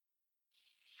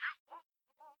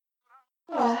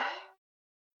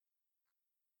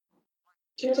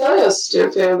 Can you tell me how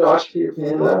stupid I am to watch Peter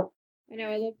Pan, though? I know,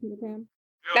 I love Peter Pan.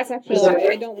 That's actually a lie.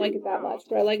 I don't like it that much,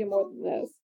 but I like it more than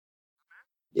this.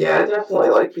 Yeah, I definitely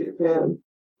like Peter Pan.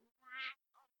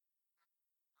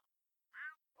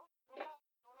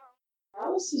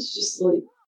 Alice is just, like,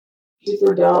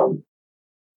 super dumb.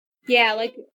 Yeah,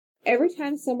 like, every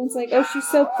time someone's like, oh, she's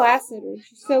so placid, or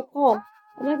she's so calm,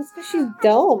 I'm like, it's because she's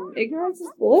dumb. Ignorance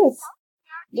is bliss.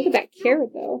 Look at that carrot,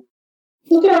 though.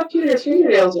 Look at how cute her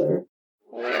fingernails are.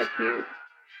 Oh, they're cute.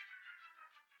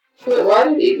 Wait, why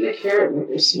did eating a carrot make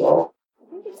her small? I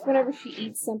think it's whenever she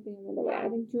eats something in Wonderland. I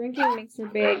think drinking makes her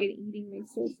big and eating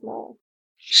makes her small.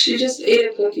 She just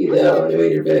ate a cookie, though, and it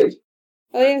made her big.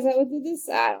 Oh, yeah, is that what did this?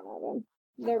 I don't know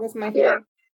then. There goes my Yeah. thing.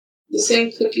 The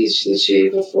same cookies that she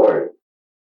ate before.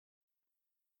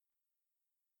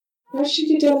 How did she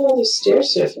get down all the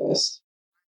stairs so fast?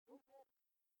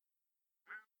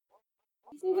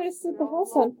 She's going to set the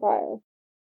house on fire.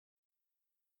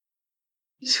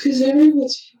 It's because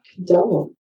everyone's fucking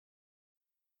dumb.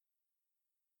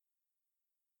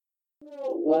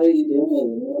 What are you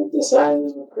doing? You're like the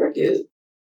size of a cricket.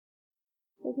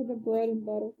 Look at the bread and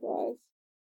butterflies.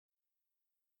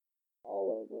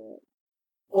 All over it.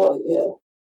 Oh, yeah.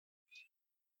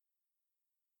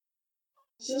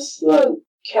 Is this the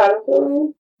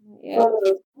caterpillar? Yeah. Oh,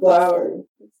 the flower.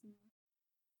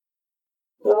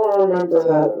 I don't remember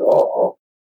that at all.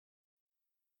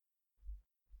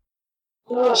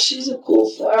 Oh, she's a cool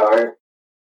flower.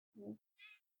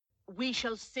 We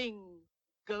shall sing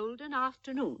Golden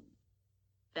Afternoon.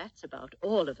 That's about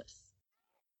all of us.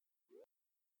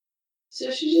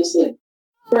 So she just, like,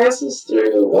 prances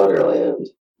through Wonderland.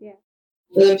 Yeah.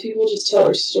 And then people just tell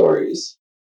her stories.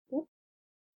 Yep.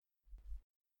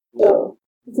 Oh.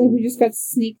 It's like we just got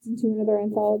sneaked into another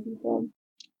anthology film.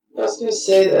 I was gonna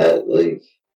say that, like,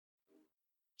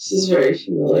 this is very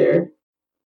familiar.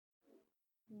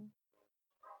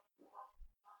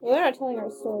 Well, they're not telling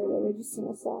our story, though. They just sing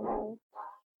a song out.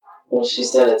 Well, she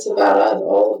said it's about us,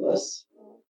 all of us.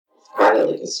 It's kind of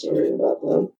like a story about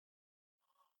them.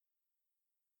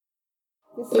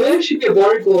 Maybe she get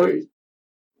more glory.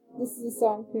 This is a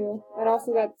song, too. And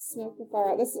also that Smoke the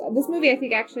Fire Out. This movie, I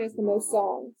think, actually has the most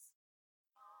songs.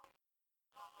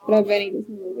 But of any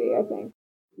Disney movie, I think.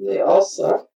 They all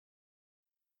suck.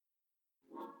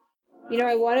 You know,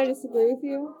 I want to disagree with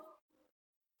you,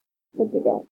 but they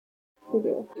don't. They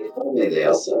do. You told me they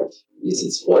all sucked. You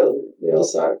said spoiler. They all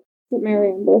suck. Except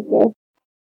Marion birthday.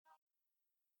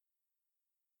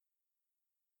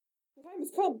 The time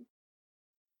has come.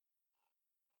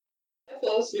 I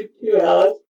fell asleep too,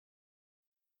 Alex.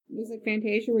 Just like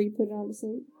Fantasia, where you put it on to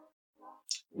sleep.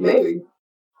 Maybe.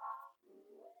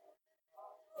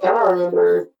 I don't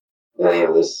remember any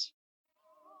of this.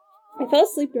 I fell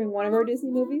asleep during one of our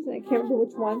Disney movies, and I can't remember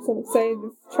which one, so I'm excited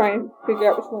to try and figure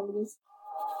out which one it is.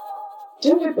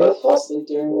 Didn't we both fall asleep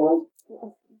during one?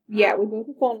 Yeah, we both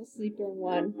have fallen asleep during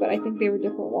one, but I think they were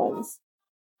different ones.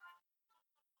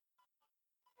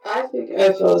 I think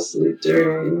I fell asleep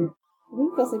during... I think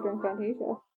you fell asleep during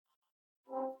Fantasia.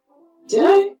 Did I?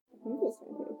 I think it was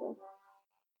Fantasia.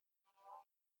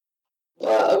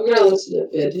 I'm gonna listen to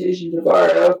Fantasia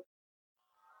tomorrow.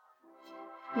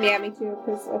 Yeah, me too,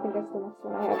 because I think that's the next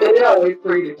one I have. Maybe I'll wait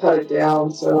for you to cut it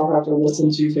down so I don't have to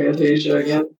listen to Fantasia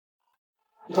again.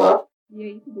 Huh? Yeah,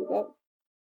 you can do that.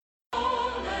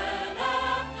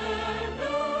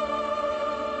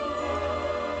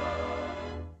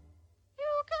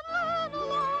 You can learn a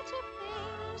lot of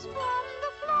things from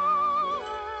the flowers.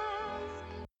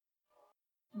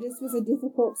 This was a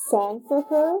difficult song for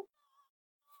her,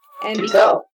 and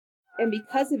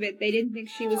because of it, they didn't think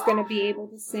she was going to be able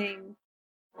to sing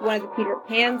one of the Peter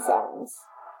Pan songs.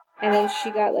 And then she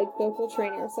got, like, vocal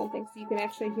training or something, so you can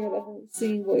actually hear that her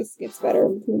singing voice gets better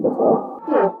in between the two.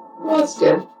 Well, that's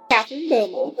good. Catherine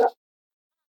Beaumont.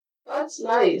 That's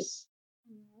nice.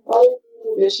 All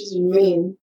the bitches are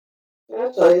mean. Can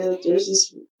I tell you that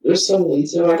there's some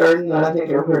weeds in my garden that I think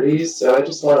are pretty, so I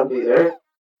just want to be there.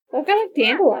 I've got, like,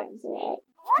 dandelions a lot.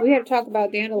 We had to talk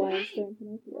about dandelions during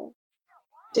Pinocchio.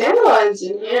 Dandelion's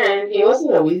in here, and he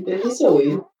wasn't a weed, but he's a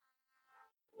weed.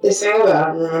 They sang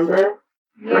about him, remember?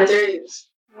 Yeah. Or there he is.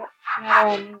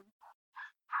 Yep.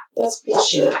 That's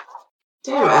bullshit.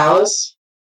 Damn, Alice.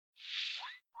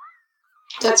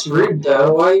 That's rude,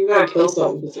 though. Why you gotta kill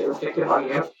someone because they were picking on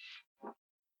you?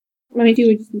 I mean, you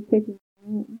would just be picking.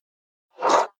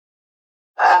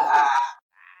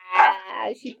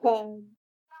 She punned.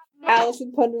 Alice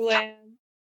in Wonderland.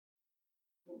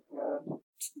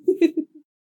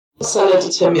 Send it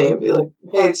to Timmy and be like,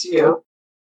 hey, it's you.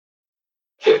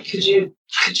 Could you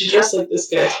dress like this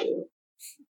guy too?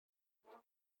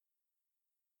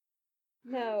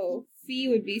 No, Fee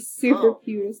would be super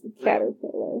cute as the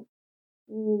caterpillar.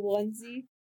 Little onesie.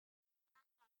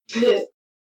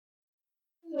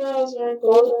 Those are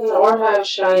golden or have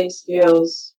shiny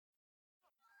scales.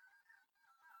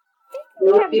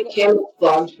 It would be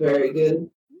camouflaged very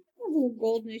good. Have a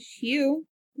goldenish hue,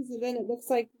 because then it looks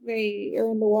like they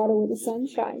are in the water where the sun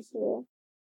shines through.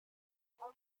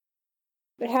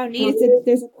 But how neat is it that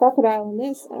there's a crocodile in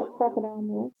this and a crocodile in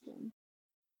the next one?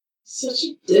 Such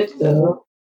a dick, though.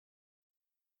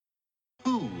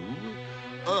 Who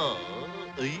are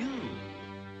you?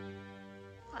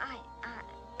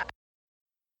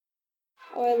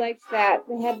 Oh, I liked that.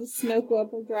 They had the smoke go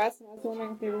up her dress, and I was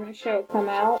wondering if they were going to show it come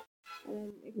out. And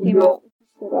then it came out and she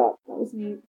stood up. That was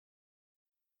neat.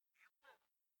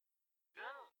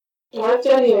 My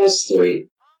daddy has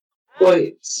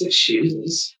 3.6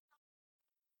 shoes.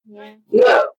 Yeah.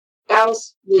 No,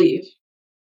 Alice, leave.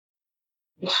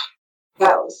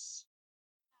 Alice.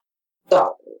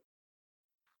 Stop it.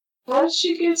 How did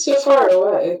she get so far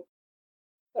away?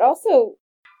 But also...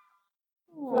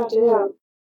 Oh, damn.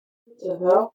 What the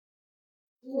hell?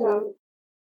 Yeah.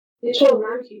 They told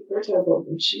her to keep her tab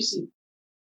open. She's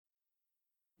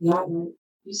not nice.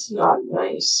 He's not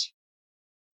nice.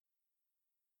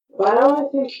 Why don't I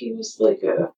think he was like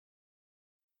a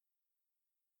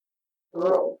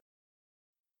girl?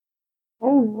 I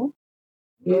don't know.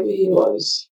 Maybe he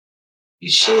was.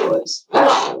 She was. I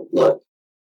don't know. Look,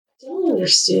 I don't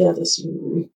understand this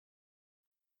movie.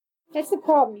 That's the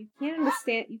problem. You can't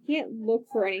understand. You can't look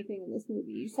for anything in this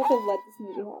movie. You just have to let this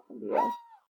movie happen to you.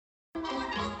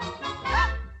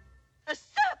 A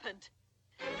serpent!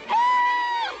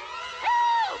 Help!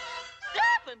 Help!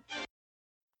 Serpent!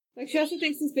 Like, she also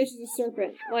thinks this bitch is a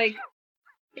serpent. Like,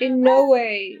 in no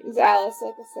way is Alice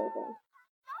like a serpent.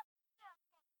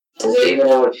 Does it even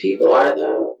know what people are,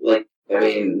 though? Like, I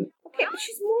mean... Okay, but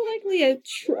she's more likely a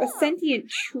sentient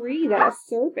tree than a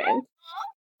serpent.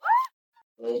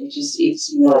 Well, he just eats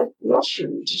some, like,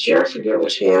 mushroom. Did you ever forget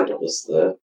which hand it was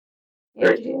the...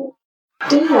 Right hand?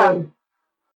 Damn!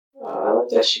 Oh, I like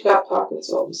that she got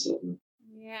pockets all of a sudden.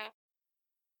 Yeah.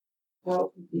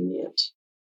 How convenient.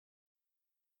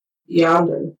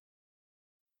 Yonder.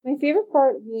 My favorite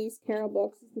part of the Lewis Carroll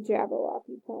books is the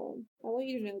Jabberwocky poem. I want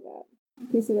you to know that, in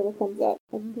case it ever comes up.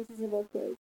 In case it's ever a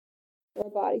quiz. Or a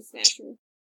body snatcher.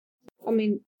 I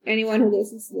mean, anyone who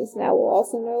listens to this now will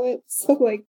also know it, so,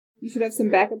 like, you should have some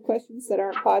backup questions that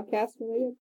aren't podcast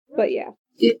related. But yeah.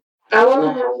 I want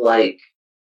to have, like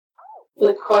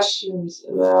questions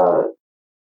about...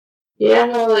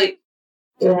 Yeah, how, like,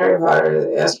 in Harry Potter,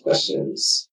 they ask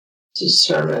questions to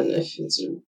determine if it's,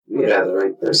 the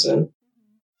right person.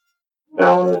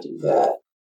 I want to do that.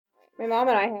 My mom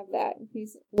and I have that in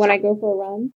case when I go for a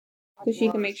run, so she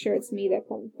can make sure it's me that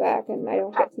comes back and I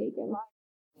don't get taken.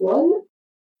 What?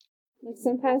 Like,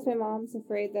 sometimes my mom's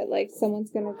afraid that, like,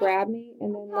 someone's gonna grab me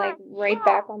and then, like, write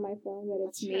back on my phone that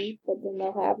it's me, but then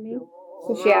they'll have me.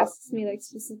 So she asks me, like,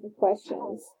 specific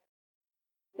questions.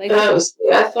 Like, I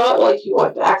thought, like, you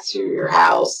went back to your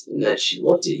house and then she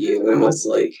looked at you and was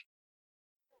like...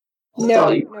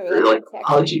 No,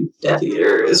 called you Death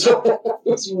Eater as well. I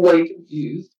was way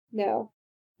confused. No.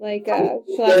 Like, she'll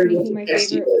ask me who my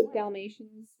favorite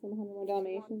Dalmatians from 101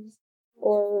 Dalmatians,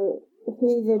 or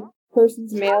who the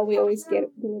person's mail we always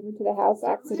get delivered to the house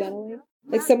accidentally.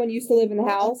 Like, someone used to live in the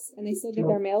house, and they still get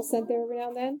their mail sent there every now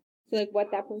and then. So, like, what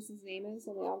that person's name is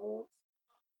on the envelope.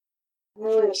 I'm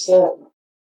really upset.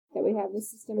 That we have this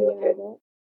system in your adult.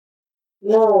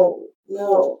 No.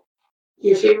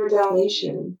 Your favorite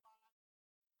Dalmatian.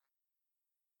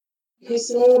 He's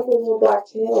the one with the little black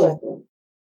tail, I think.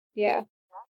 Yeah.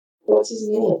 What's his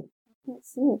name?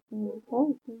 That's it. You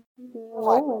want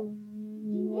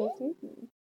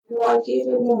to give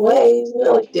him away? Isn't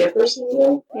it like Dip or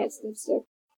something? Yeah, it's Dipstick.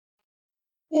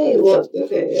 Hey, look.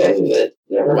 Okay, I knew it.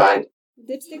 Never mind.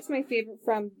 Dipstick's my favorite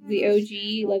from the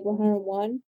OG, like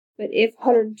 101. But if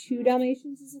 102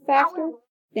 Dalmatians is a factor,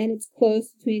 then it's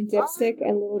close between Dipstick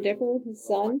and Little Dipper, his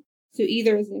son. So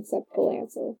either is an acceptable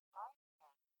answer.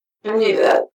 I knew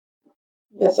that.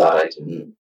 I thought I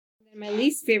didn't. And my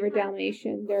least favorite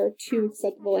Dalmatian, there are two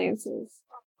acceptable answers.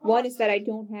 One is that I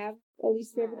don't have a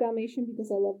least favorite Dalmatian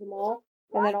because I love them all.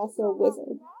 And then also a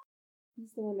Wizard.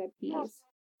 He's the one that pees.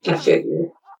 I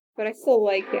figure. But I still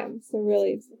like him, so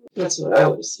really it's... That's what I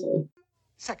would say.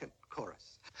 Second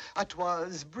chorus.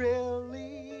 'Twas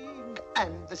brillig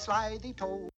and the slithy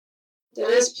toe. That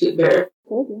is Pooh Bear.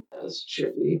 Told you. That was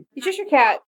trippy. The Cheshire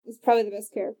Cat is probably the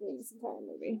best character in this entire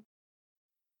movie.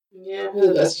 Yeah, who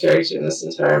the best character in this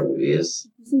entire movie is?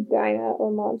 Is it Dinah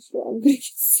or Monstro? I'm gonna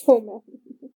get so mad.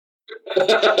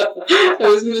 I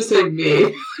was gonna say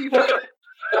me.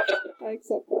 I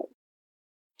accept that.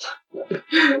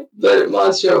 But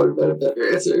Monstro would have been a better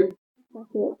answer. My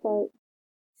favorite part.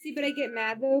 See, but I get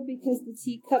mad though because the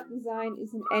teacup design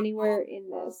isn't anywhere in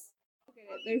this. Look at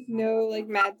it. There's no like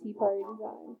Mad Tea Party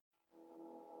design.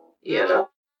 Yeah.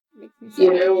 Makes me sad.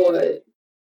 You know what?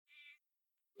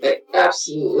 I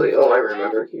absolutely only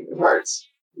remember Kingdom Hearts.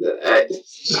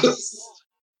 This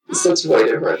looks way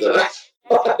different than I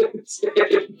thought it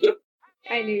did.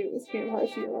 I knew it was Kingdom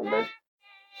Hearts, you remember.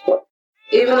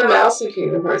 Even the mouse in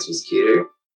Kingdom Hearts was cuter.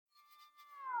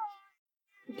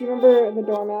 Do you remember the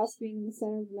Dormouse being in the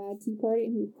center of the Mad Tea Party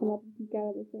and he'd come up and peek out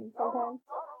of the thing sometimes?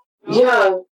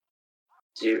 Yeah.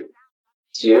 Do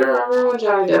you remember when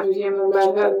Johnny Depp became the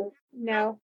Mad Hatter?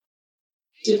 No.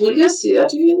 Did we guys see that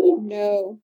together?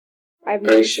 No. I've Are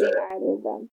never you seen sure? either of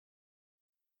them.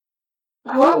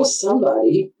 I went with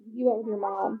somebody. You went with your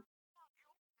mom.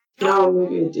 No,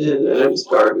 maybe I did, and it was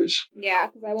garbage. Yeah,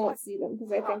 because I won't see them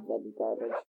because I think they'll be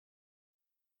garbage.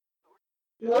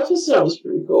 The episode was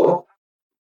pretty cool.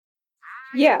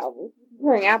 Yeah, we're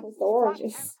comparing apples to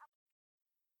oranges.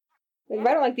 Like, if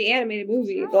I don't like the animated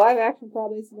movie, the live action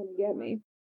probably isn't going to get me.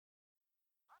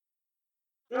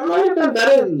 It might have been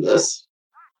better than this.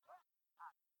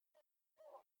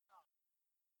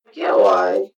 I get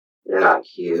why they're not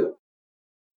cute.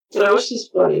 But I wish this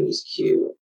bunny was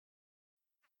cute.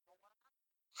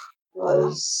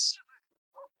 Because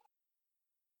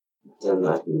then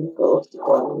that can make a look at the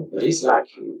bunny, but he's not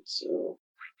cute, so.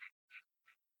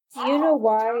 Do you know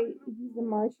why he's a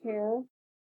March hare?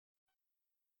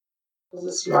 Is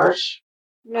this March?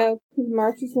 No, because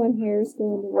March is when hares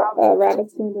go into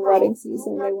rabbits go into rutting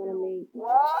season. They want to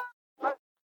mate.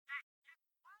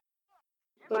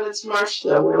 But it's March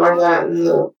though. We learned that in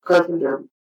the Carpenter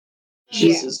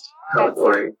Jesus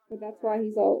category. But that's why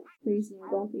he's all crazy and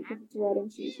grumpy, because it's rutting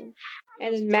season.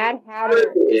 And then Mad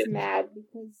Hatter is mad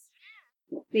because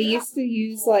they used to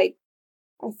use, like,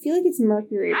 I feel like it's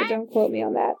mercury, but don't quote me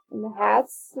on that, in the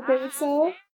hats that they would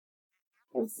sell.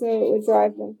 And so it would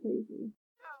drive them crazy.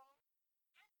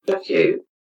 Okay,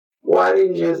 why do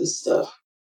you know this stuff?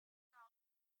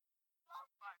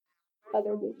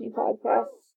 Other Disney podcasts.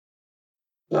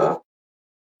 Huh?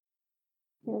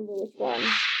 I can't remember which one.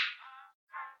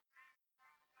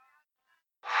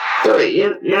 Wait,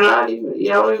 you're not even, you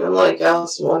don't even like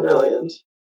Alice in Wonderland.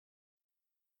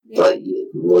 Yeah. But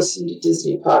you listen to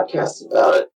Disney podcasts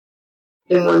about it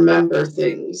and remember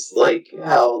things like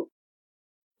how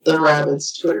the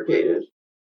rabbits Twitter pated.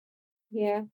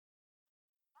 Yeah.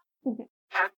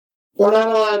 We're not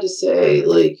allowed to say,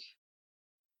 like,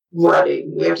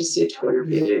 rutting. We have to say Twitter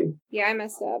pating. Yeah, I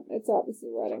messed up. It's obviously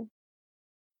rutting.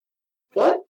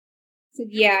 What? I said,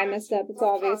 yeah, I messed up. It's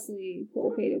obviously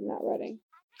Twitter-pated, not rutting.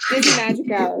 Disney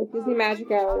Magic Hour. Disney Magic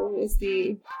Hour is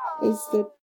the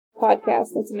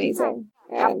podcast that's amazing,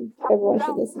 and everyone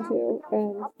should listen to.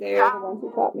 And they're the ones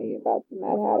who taught me about the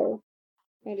Mad Hatter,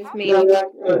 and it's made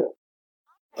me.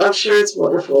 I'm sure it's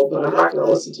wonderful, but I'm not going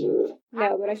to listen to it.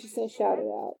 No, but I should still shout it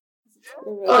out.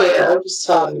 Really oh yeah, I'm just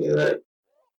telling you that.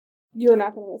 You're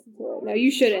not going to listen to it. No,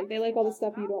 you shouldn't. They like all the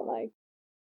stuff you don't like.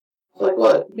 Like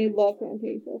what? They love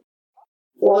Fantasia.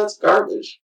 Well, that's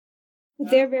garbage.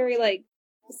 But they're very, like,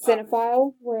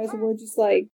 cinephile, whereas we're just,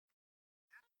 like,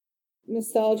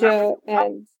 nostalgia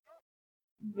and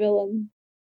villain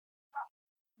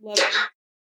loving.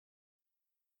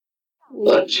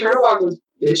 But Chernobog was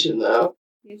bitchin' though.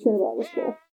 Yeah, Chernobog was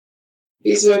cool.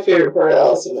 He's my favorite part of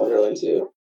Alice in Wonderland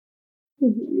too.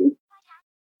 Can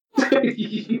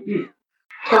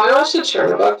we watch the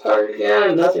Chernobog part again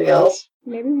and nothing else?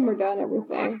 Maybe when we're done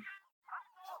everything.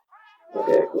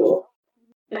 Okay, cool.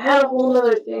 I had a whole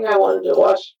other thing I wanted to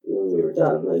watch when we were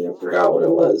done, and I forgot what it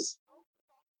was.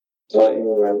 Don't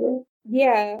you remember?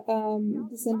 Yeah,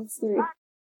 Descendants 3.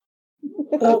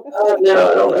 Oh,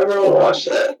 no, I don't ever want to watch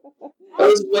that. I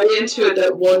was way into it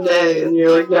that one day, and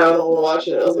you're like, no, I don't want to watch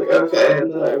it. I was like, okay,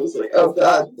 and then I was like, oh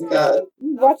god.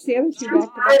 We watched the other two back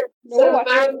to back. No, we watched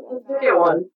better than the second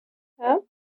one. Huh?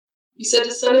 You said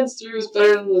Descendants 3 was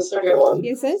better than the second one.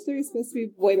 Yeah, Descendants 3 is supposed to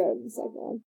be way better than the second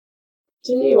one.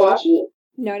 Didn't you watch it?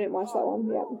 No, I didn't watch that one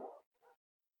yet.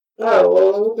 Oh,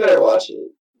 well, we better watch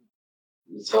it.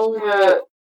 You told me that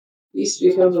Beast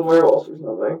becomes a werewolf or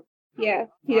something. Yeah,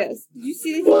 he does. Did you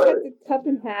see that he cut the cup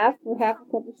in half, or half a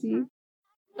cup of tea?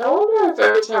 I wonder if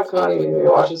every time Connie made me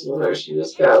watch this with her, she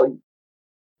just got, like,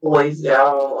 blazed down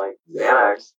on, like,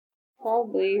 Xanax.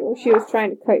 Probably. Or she was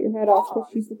trying to cut your head off because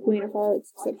she's the Queen of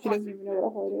Hearts, except she doesn't even know what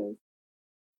a heart is.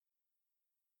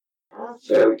 I'm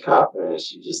fairly confident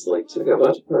she just, like, took a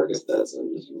bunch of Percocets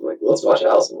and just was like, let's watch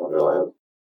Alice in Wonderland.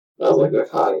 And I was like, but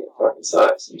Connie, it fucking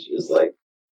sucks. And she was like,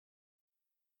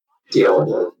 deal with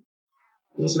it.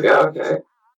 And I was like, oh, okay.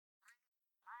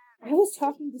 I was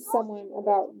talking to someone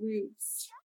about Roots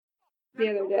the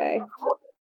other day.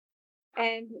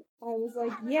 And I was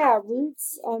like, yeah,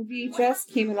 Roots on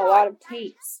VHS came in a lot of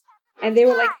tapes. And they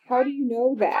were like, how do you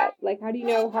know that? Like, how do you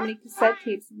know how many cassette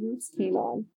tapes Roots came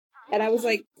on? And I was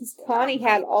like, because Connie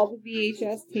had all the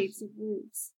VHS tapes of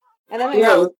Roots. And then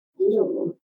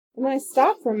I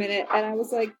stopped for a minute, and I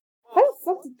was like, how the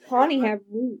fuck did Connie have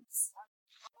roots?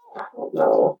 I don't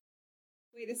know.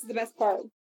 Wait, this is the best part.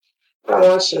 I'm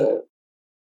watching it.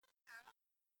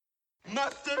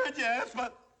 Mustard, yes,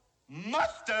 but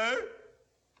mustard?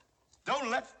 Don't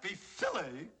let's be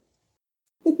silly.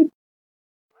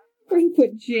 Where he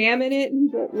put jam in it and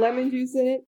he put lemon juice in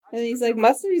it. And then he's like,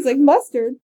 mustard? He's like,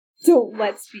 mustard? Don't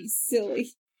let's be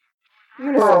silly.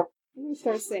 I'm gonna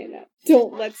start saying that.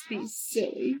 Don't let's be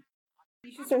silly.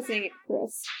 You should start saying it,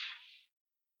 Chris.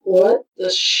 What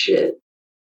the shit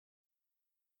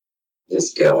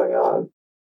is going on?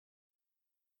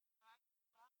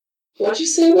 What'd you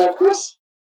say about Chris?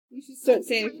 You should start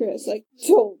saying it, Chris. Like,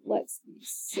 don't let's be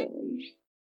silly.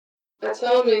 I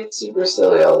tell him he's super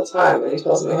silly all the time, and he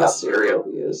tells me how serial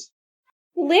he is.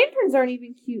 The lanterns aren't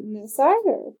even cute in this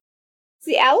either.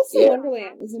 See, Alice in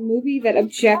Wonderland is a movie that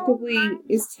objectively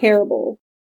is terrible.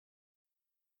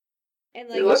 And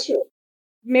like,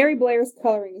 Mary Blair's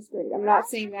coloring is great. I'm not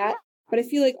saying that. But I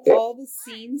feel like all the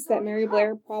scenes that Mary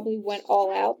Blair probably went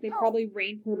all out, they probably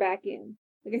reined her back in.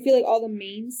 Like, I feel like all the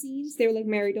main scenes, they were like,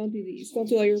 Mary, don't do these. Don't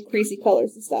do all your crazy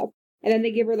colors and stuff. And then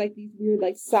they give her, like, these weird,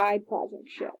 like, side project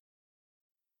shit.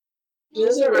 She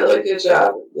does a really good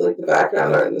job. Like, the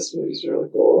background art in this movie is really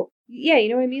cool. Yeah, you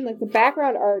know what I mean? Like, the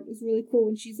background art is really cool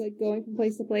when she's, like, going from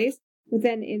place to place. But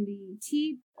then in the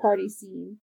tea party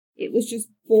scene, it was just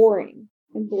boring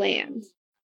and bland.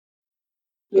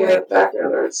 Yeah,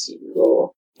 background art's super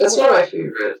cool. That's one of my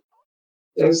favorite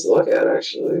things to look at,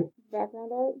 actually.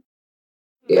 Background art?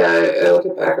 Yeah, I look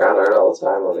at background art all the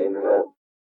time on the internet.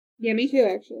 Yeah, me too,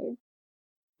 actually.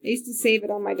 I used to save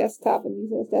it on my desktop and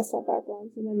use it as desktop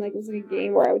backgrounds. And then, like, it was like a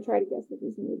game where I would try to guess what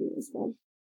this movie was from.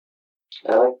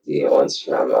 I like the ones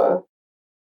from,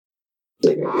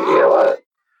 Digger Beauty a lot.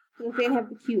 So they have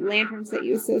the cute lanterns that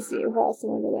you associate with Alice in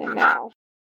Wonderland now.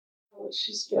 Oh,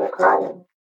 she's gonna cry now.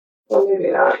 Well,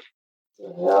 maybe not.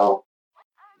 What the hell?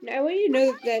 Now, I want you to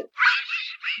know that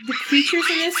the creatures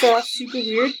in this are all super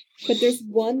weird, but there's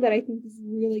one that I think is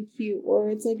really cute, where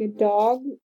it's like a dog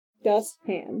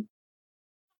dustpan.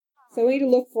 So I want you to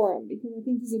look for him, because I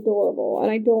think he's adorable,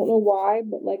 and I don't know why,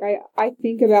 but like I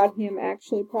think about him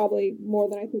actually probably more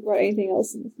than I think about anything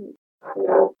else in this movie. I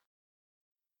know.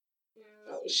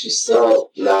 She's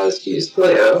still not as cute as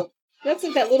Cleo. That's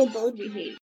like that little bird we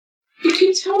hate. You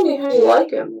can tell me how you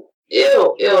like him.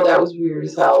 Ew, that was weird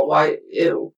as hell. Why,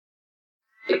 ew.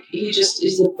 Like, he just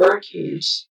is a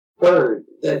birdcage bird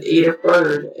that ate a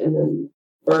bird, and then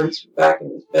birds were back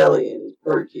in his belly in his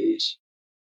birdcage.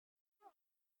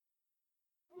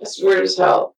 That's weird as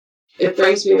hell. It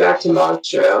brings me back to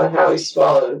Monstro and how he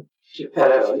swallowed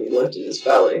Geppetto and he lived in his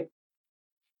belly.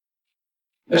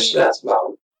 I should ask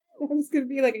Mom. I was gonna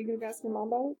be like, are you gonna ask your mom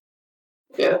about it?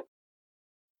 Yeah.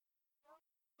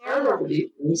 I remember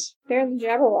these things. They're in the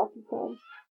Jabberwocky poem.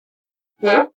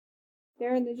 Huh?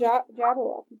 They're in the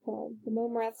Jabberwocky poem. The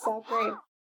Moonrath South Grave.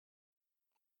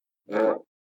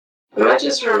 I might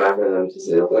just remember them because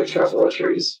they look like truffle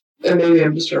trees. And maybe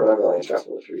I'm just remembering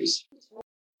truffle trees.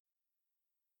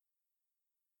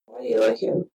 Why do you like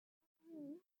him?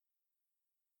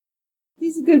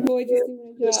 He's a good boy just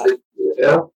doing a job. Like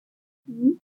Pluto.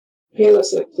 Mm-hmm. He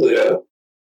looks like Pluto.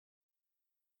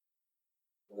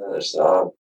 Another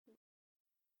song.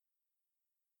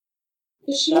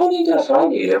 She don't need to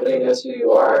find you. Nobody knows who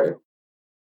you are.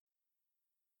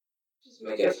 She's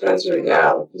making friends right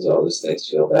now because all those things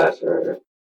feel bad for her.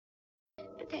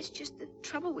 But that's just the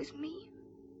trouble with me.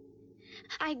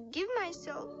 I give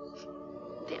myself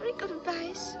very good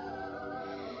advice,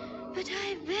 but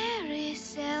I very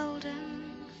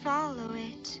seldom follow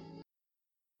it.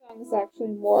 The song is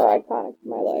actually more iconic in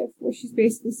my life, where she's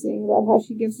basically singing about how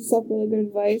she gives herself really good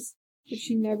advice, but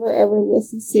she never ever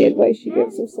listens to the advice she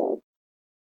gives herself.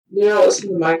 You don't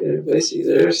listen to my good advice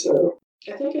either, so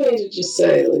I think I need to just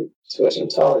say, like, Twitch and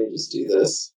Tolly, just do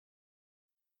this.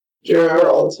 Do you remember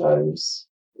all the times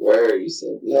where you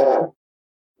said, nah,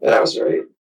 and I was right?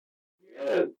 You're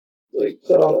gonna, like,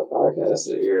 put on the podcast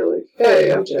that you're like,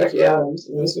 hey, I'm Jacqui Adams,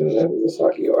 and I'm just gonna know who the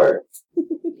fuck you are.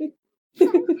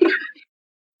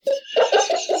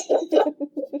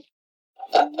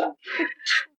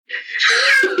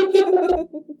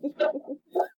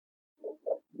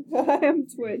 I am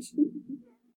Twitch.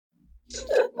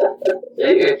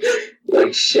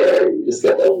 Like, share, you just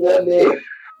got that one name.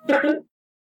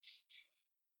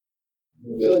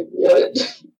 You're like,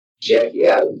 what? Jacqui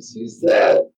Adams, who's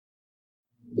that?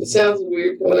 It sounds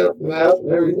weird coming out the mouth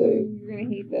and everything. You're gonna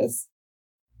hate this.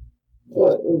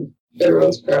 What? When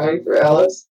everyone's crying for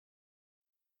Alice?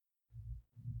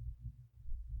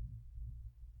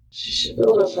 She should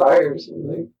build a fire or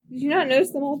something. Did you not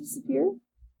notice them all disappear?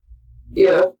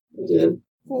 Yeah, I did.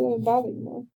 Well, it would bother you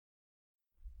more.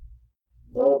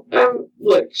 Well,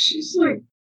 look, she's like,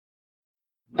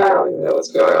 I don't even know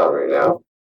what's going on right now.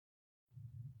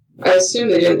 I assume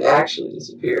they didn't actually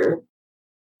disappear.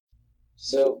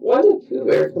 So, when did Pooh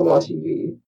Bear come on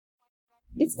TV?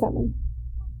 It's coming.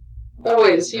 Oh,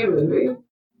 wait, is he a movie?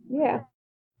 Yeah.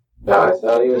 No, I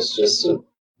thought he was just a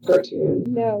cartoon.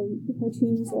 No, the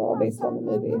cartoons are all based on the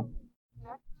movie.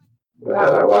 Yeah,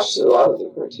 I watched a lot of the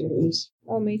cartoons.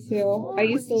 Oh, me too. I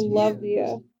used to love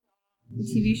the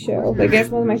TV show. Like, that's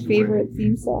one of my favorite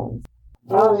theme songs.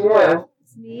 Oh, yeah.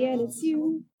 It's me and it's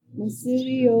you, my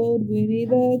silly old Winnie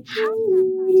the Pooh.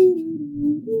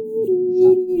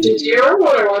 Did you remember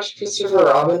when I watched Christopher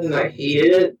Robin and I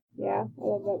hated it? Yeah, I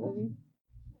love that movie.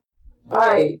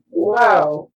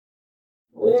 Wow.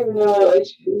 I didn't even know I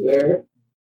liked Pooh Bear.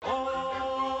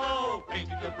 Oh,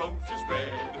 painting the roses red.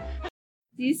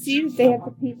 Do you see that they have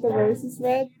to paint the roses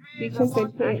red because they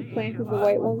planted the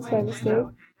white ones by mistake?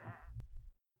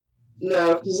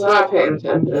 No, because I'm not paying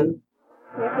attention.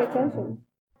 Yeah, pay attention.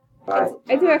 Bye.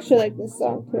 I do actually like this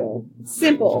song too. It's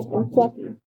simple and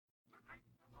plucky.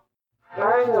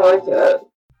 I don't like that.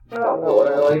 I don't know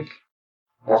what I like.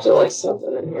 I have to like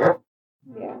something in here.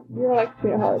 Yeah, you're like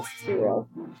Queen of Hearts, to be real.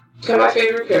 Can my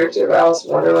favorite character of Alice in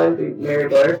Wonderland be Mary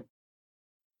Blair?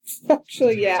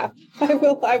 Actually, yeah. I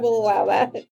will allow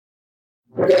that.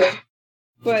 Okay.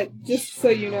 But just so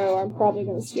you know, I'm probably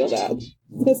gonna steal that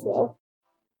as well.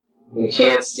 You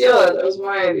can't steal it. That was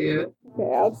my idea.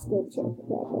 Okay, I'll just go check it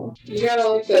out. You gotta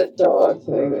like that dog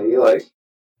thing that you like.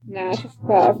 Nah, Trisha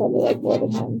Cat I probably like more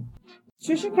than him.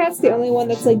 Trisha Cat's the only one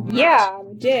that's like, yeah, I'm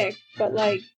a dick, but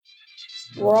like,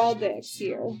 we're all dicks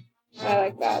here. I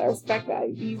like that. I respect that.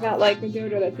 He's not like the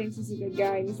Dodo that thinks he's a good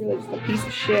guy and he's really just a piece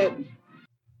of shit.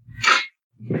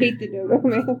 I hate the Dodo,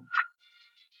 man.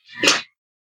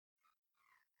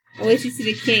 At least you see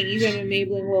the king. He's an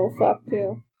enabling little fuck,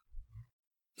 too.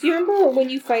 Do you remember when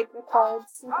you fight the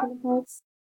cards in Kingdom Hearts?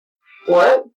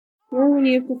 What? Remember when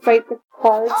you have to fight the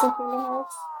cards in Kingdom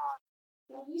Hearts?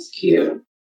 Oh, he's cute.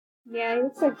 Yeah, he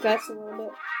looks like Gus a little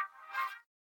bit.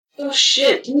 Oh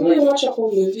shit, didn't we watch a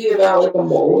whole movie about like a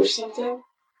mole or something?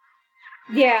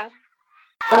 Yeah.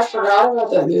 I forgot about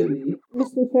that movie.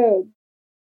 Mr. Toad.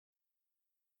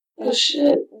 Oh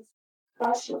shit.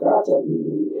 I forgot that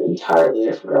movie entirely.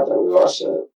 I forgot that we watched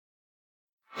it.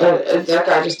 And that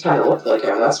guy just kind of looked like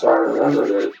him, that's why I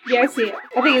remembered it. Yeah, I see it.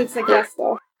 I think it looks like Gus,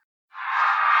 though.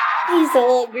 He's the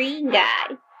little green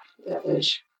guy. That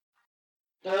bitch.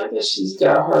 I like that she's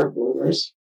got hard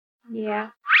bloomers. Yeah.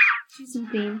 She's a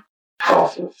theme.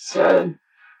 Off of his head.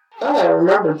 Oh, I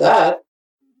remembered that.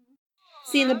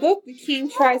 See, in the book, the king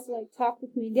tries to, like, talk the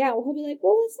queen down. Well, he'll be like,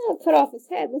 well, let's not cut off his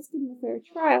head. Let's give him a fair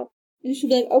trial. And she'll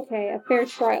be like, okay, a fair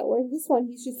trial. Whereas this one,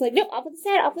 he's just like, no, off with his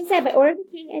head, by order of the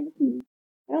king and the queen.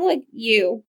 I don't like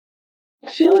you.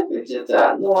 I feel like they did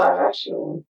that in the live action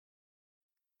one.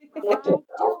 What the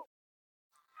hell?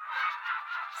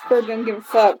 Bird doesn't give a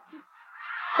fuck.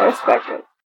 I respect it.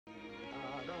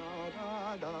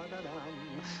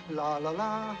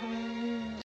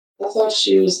 I thought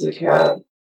she was the cat.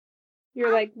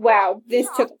 You're like, wow, this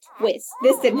took a twist.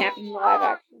 This didn't happen in live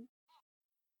action.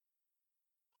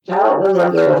 I don't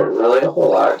remember it really a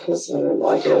whole lot because I didn't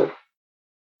like it.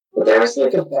 But there was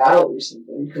like a battle or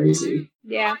something crazy.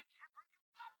 Yeah.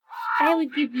 I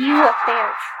would give you a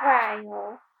fair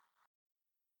trial.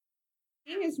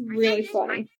 The king is really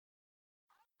funny.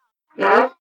 Huh?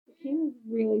 The king is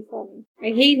really funny.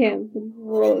 I hate him, but he's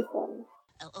really funny.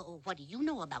 What do you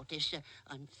know about this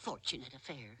unfortunate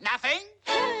affair? Nothing?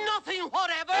 Nothing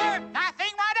whatever!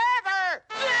 Nothing whatever!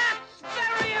 That's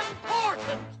very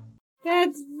important!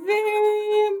 That's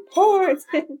very important.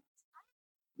 Did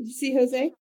you see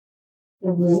Jose?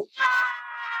 Mm-hmm. I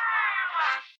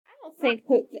don't think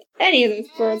any of those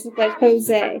birds look like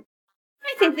Jose.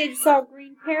 I think they just saw a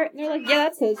green parrot and they're like, yeah,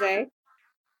 that's Jose.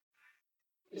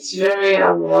 It's very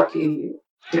unlucky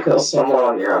to kill someone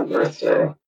on your own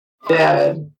birthday.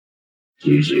 Bad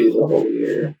juju the whole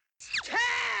year.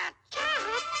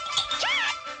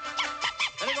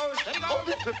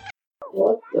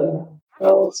 What the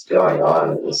hell is going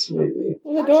on in this movie?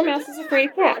 Well, the dormouse is afraid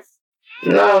of cats.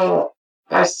 No,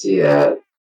 I see that.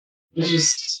 It's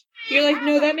just... You're like,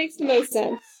 no, that makes the most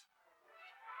sense.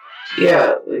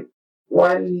 Yeah, like,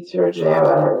 why did he throw jam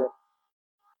at her?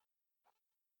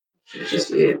 She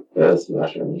just ate both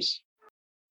mushrooms.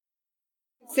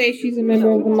 Say she's a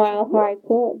member of the Mile High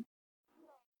Club.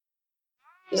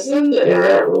 Isn't the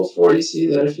internet rule 40C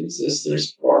that if it exists,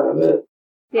 there's part of it?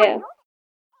 Yeah.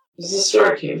 Is this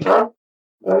where it came from?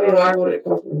 I mean, why would it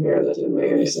come from here? That didn't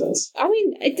make any sense. I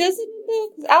mean, it doesn't, though,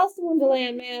 because Alice in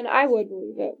Wonderland, man, I would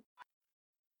believe it.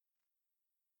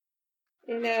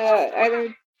 in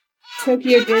either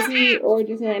Tokyo Disney or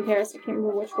Disneyland Paris. I can't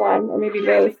remember which one, or maybe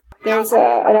both. There's an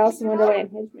Alice in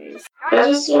Wonderland hedge maze. I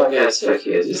just want to go to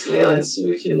Tokyo Disneyland so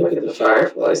we can look at the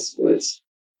firefly squids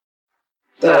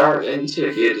that aren't in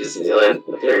Tokyo Disneyland,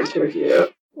 but they're in Tokyo.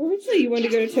 Originally, you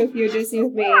wanted to go to Tokyo Disney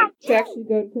with me to actually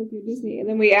go to Tokyo Disney, and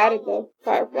then we added the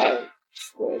firefly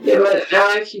squid. Yeah, but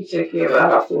now I keep thinking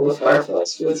about how cool the firefly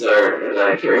squids are, and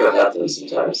I dream about them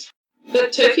sometimes.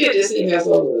 But Tokyo Disney has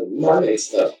all the mermaid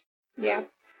stuff. Yeah.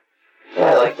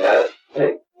 I like that.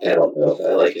 I don't know if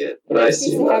I like it, but I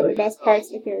assume I have like the best parts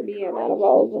of the Caribbean out of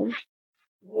all of them.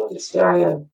 Look, it's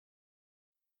Diane.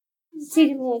 Just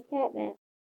taking a little cat nap.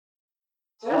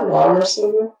 Is that mom or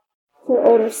something? Her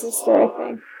older sister, I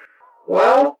think.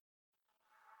 Well,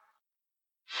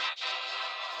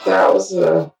 that was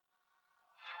an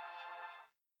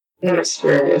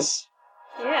experience.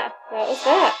 Yeah, that was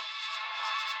that.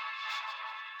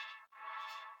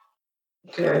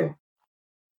 Okay.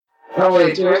 Oh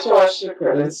wait, do we have to watch the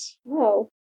credits?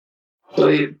 No.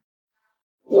 We'll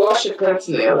watch the credits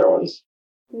in the other ones.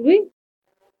 Did we?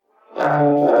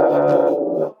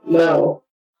 No.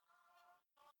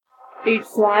 Are you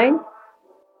just lying?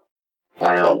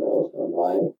 I don't know if I'm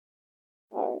lying.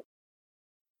 Alright.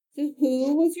 So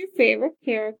who was your favorite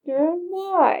character and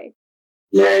why?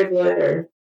 Mary Blair.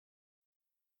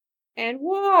 And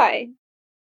why?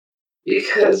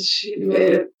 Because she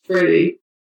made it pretty.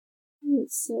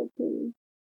 It's so pretty.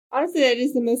 Honestly, that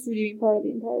is the most redeeming part of the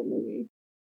entire movie.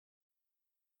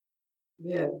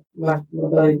 Yeah, my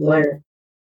buddy Blair.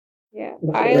 Yeah,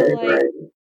 That's I very like bright.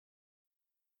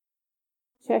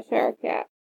 Cheshire Cat.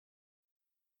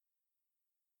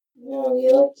 No,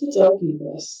 you like the doggy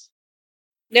best.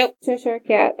 Nope, Cheshire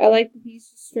Cat. I like the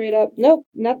piece straight up. Nope,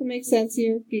 nothing makes sense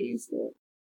here. Get used to it.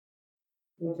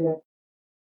 Okay.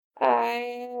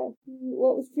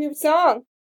 What was your favorite song?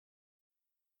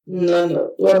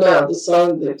 No. Well, no, the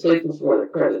song they played before the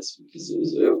credits because it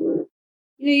was over.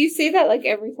 You know, you say that like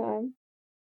every time.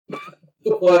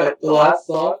 What? The last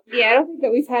song? Yeah, I don't think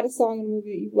that we've had a song in a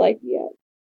movie that you've liked yet.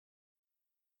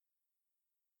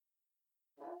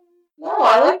 No,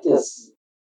 I like this.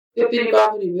 Bippity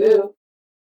boppity boo.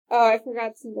 Oh, I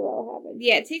forgot Cinderella happened.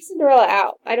 Yeah, take Cinderella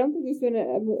out. I don't think there's been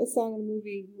a song in a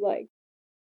movie you like.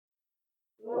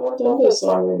 No, don't put a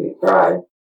song made me cry.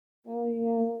 Oh,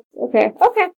 yeah. Okay.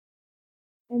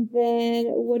 And then,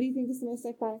 what do you think is the most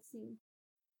iconic scene?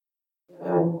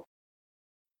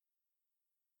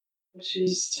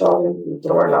 She's talking to the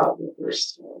doorknob the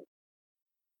first time.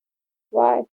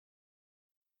 Why?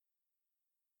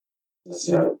 That's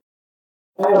not,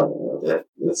 I don't know.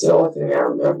 That's the only thing I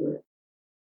remember.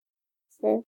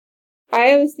 Fair.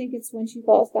 I always think it's when she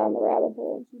falls down the rabbit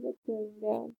hole and she's like going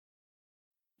down.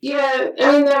 Yeah,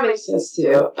 I mean, that makes sense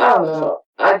too. I don't know.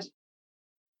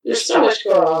 There's so much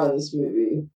going on in this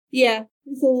movie. Yeah,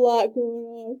 there's a lot going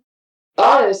on.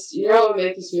 Honest, you know what would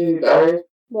make this movie better?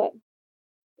 What?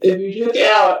 If you took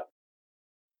out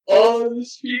all of the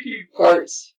speaking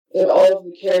parts and all of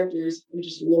the characters and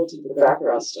just looked at the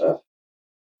background stuff.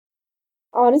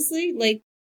 Honestly, like,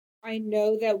 I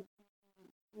know that we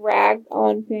ragged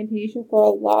on Fantasia for a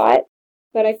lot,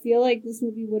 but I feel like this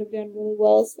movie would have done really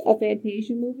well as a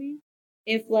Fantasia movie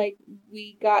if, like,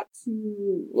 we got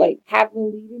to, like, have the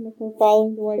lead in if we're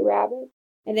following the White Rabbit,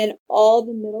 and then all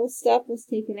the middle stuff was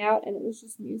taken out and it was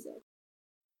just music.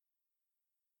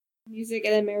 Music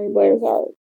and then Mary Blair's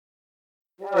art.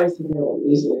 I think I want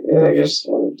music, and I just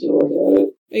wanted to look at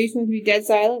it. Are you supposed to be dead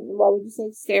silent while we just,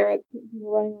 like, stare at people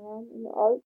running around in the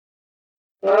art?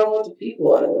 I don't want the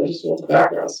people in it, I just want the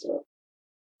background stuff.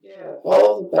 Yeah,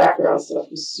 all of the background stuff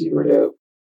was super dope.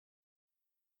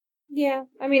 Yeah,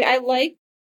 I mean, I like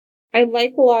a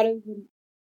lot of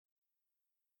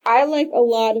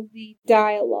the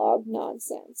dialogue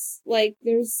nonsense. Like,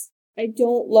 I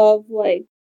don't love, like,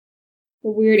 the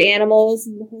weird animals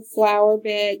and the whole flower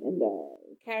bit and the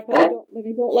caterpillar. I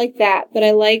don't like that, but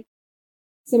I like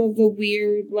some of the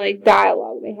weird, like,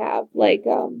 dialogue they have. Like,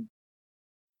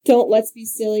 don't let's be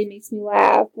silly makes me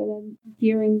laugh, and then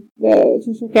hearing the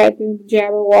Cheshire Cat doing the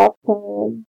Jabberwock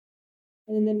poem,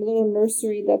 and then the little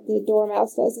nursery that the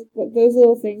Dormouse does. Like, those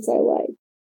little things I like.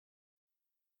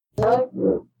 I like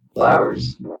the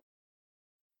flowers.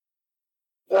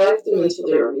 I liked them until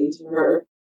they were mean to her.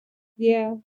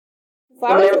 Yeah.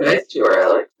 When they were nice to her, I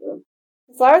liked them.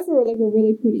 The flowers were like a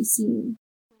really pretty scene.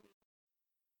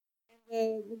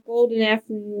 And the Golden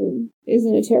Afternoon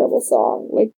isn't a terrible song.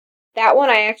 Like, that one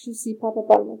I actually see pop up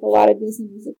on like a lot of Disney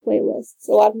music playlists.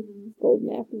 A lot of people use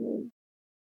Golden Afternoon.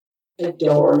 I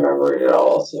don't remember it at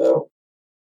all, so.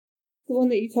 The one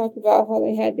that you talked about, how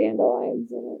they had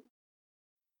dandelions in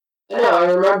it. I know,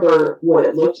 I remember what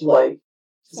it looked like,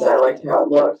 because I liked how it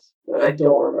looked, but I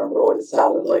don't remember what it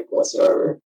sounded like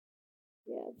whatsoever.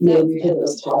 Yeah. Maybe because I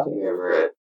was talking over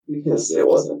it, because it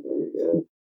wasn't very good.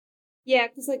 Yeah,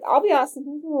 because, like, I'll be honest,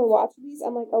 sometimes when we're watching these,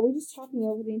 I'm like, are we just talking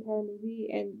over the entire movie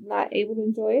and not able to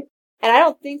enjoy it? And I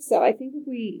don't think so. I think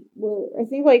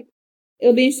like,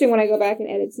 it'll be interesting when I go back and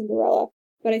edit Cinderella.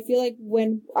 But I feel like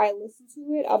when I listen to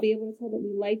it, I'll be able to tell that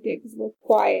we liked it because we're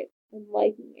quiet and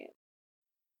liking it.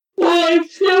 Well,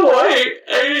 Snow White.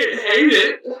 I didn't hate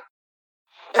it.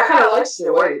 I kind of like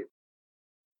Snow White.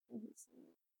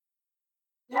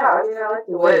 Yeah, I mean, I like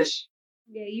The Witch.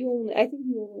 Yeah, I think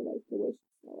you only like The Witch.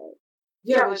 Right?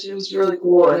 Yeah, but it was really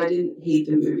cool, and I didn't hate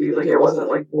the movie. Like, it wasn't,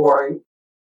 like, boring.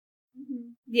 Mm-hmm.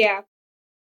 Yeah.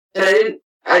 And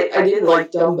I didn't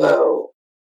like Dumbo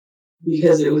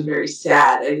because it was very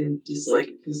sad. I didn't dislike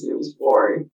it because it was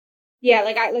boring. Yeah,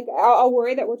 I'll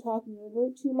worry that we're talking over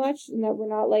it too much and that we're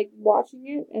not, like, watching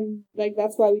it, and, like,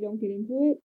 that's why we don't get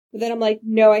into it. But then I'm like,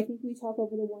 no, I think we talk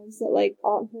over the ones that, like,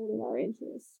 aren't holding our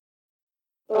interest.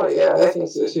 Oh, yeah, I think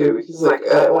so, too, because, like,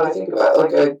 when I think about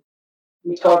it, like,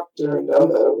 we talked during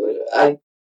Dumbo, but I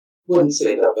wouldn't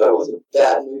say Dumbo was a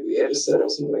bad movie. I just said it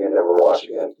was something I'd never watch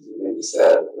again because it made me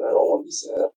sad, and I don't want to be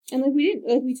sad. And,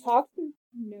 like, we talked through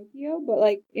Pinocchio, but,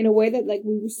 like, in a way that, like,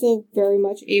 we were still very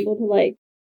much able to, like,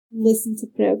 listen to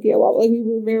Pinocchio while, like, we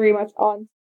were very much on,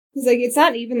 because, like, it's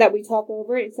not even that we talk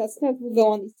over it, it's that sometimes we'll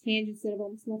go on these tangents that have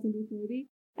almost nothing to do with the movie,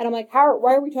 and I'm like,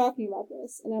 why are we talking about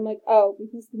this? And I'm like, oh,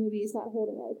 because the movie is not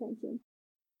holding our attention.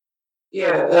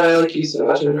 Yeah, and I like you so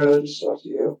much, I'd rather just talk to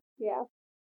you. Yeah.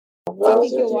 Do you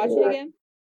think you'll watch it again?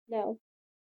 No.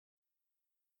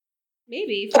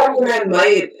 Maybe. I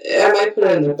might put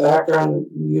it in the background and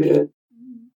mute it.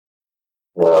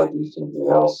 Or I'll do something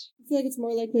else. I feel like it's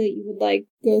more likely that you would, like,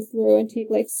 go through and take,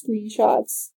 like,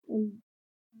 screenshots and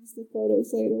use the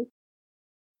photos later.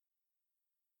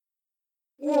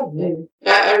 Yeah, maybe.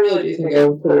 I really do think I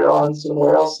would put it on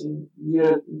somewhere else and mute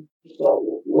it and just not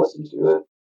listen to it.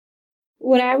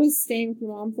 When I was staying with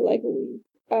your mom for, like, a week,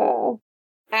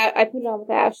 I put it on with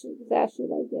Ashley because Ashley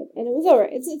liked it, and it was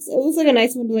alright. It was like a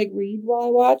nice one to, like, read while I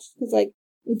watched because, like,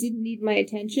 it didn't need my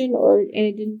attention and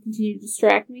it didn't continue to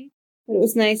distract me. But it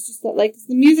was nice just that, like, 'cause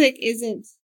the music isn't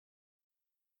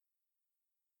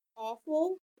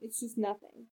awful. It's just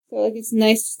nothing. So, like, it's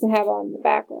nice just to have on in the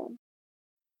background.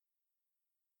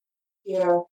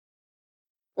 Yeah,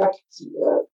 I can see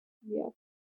that. Yeah.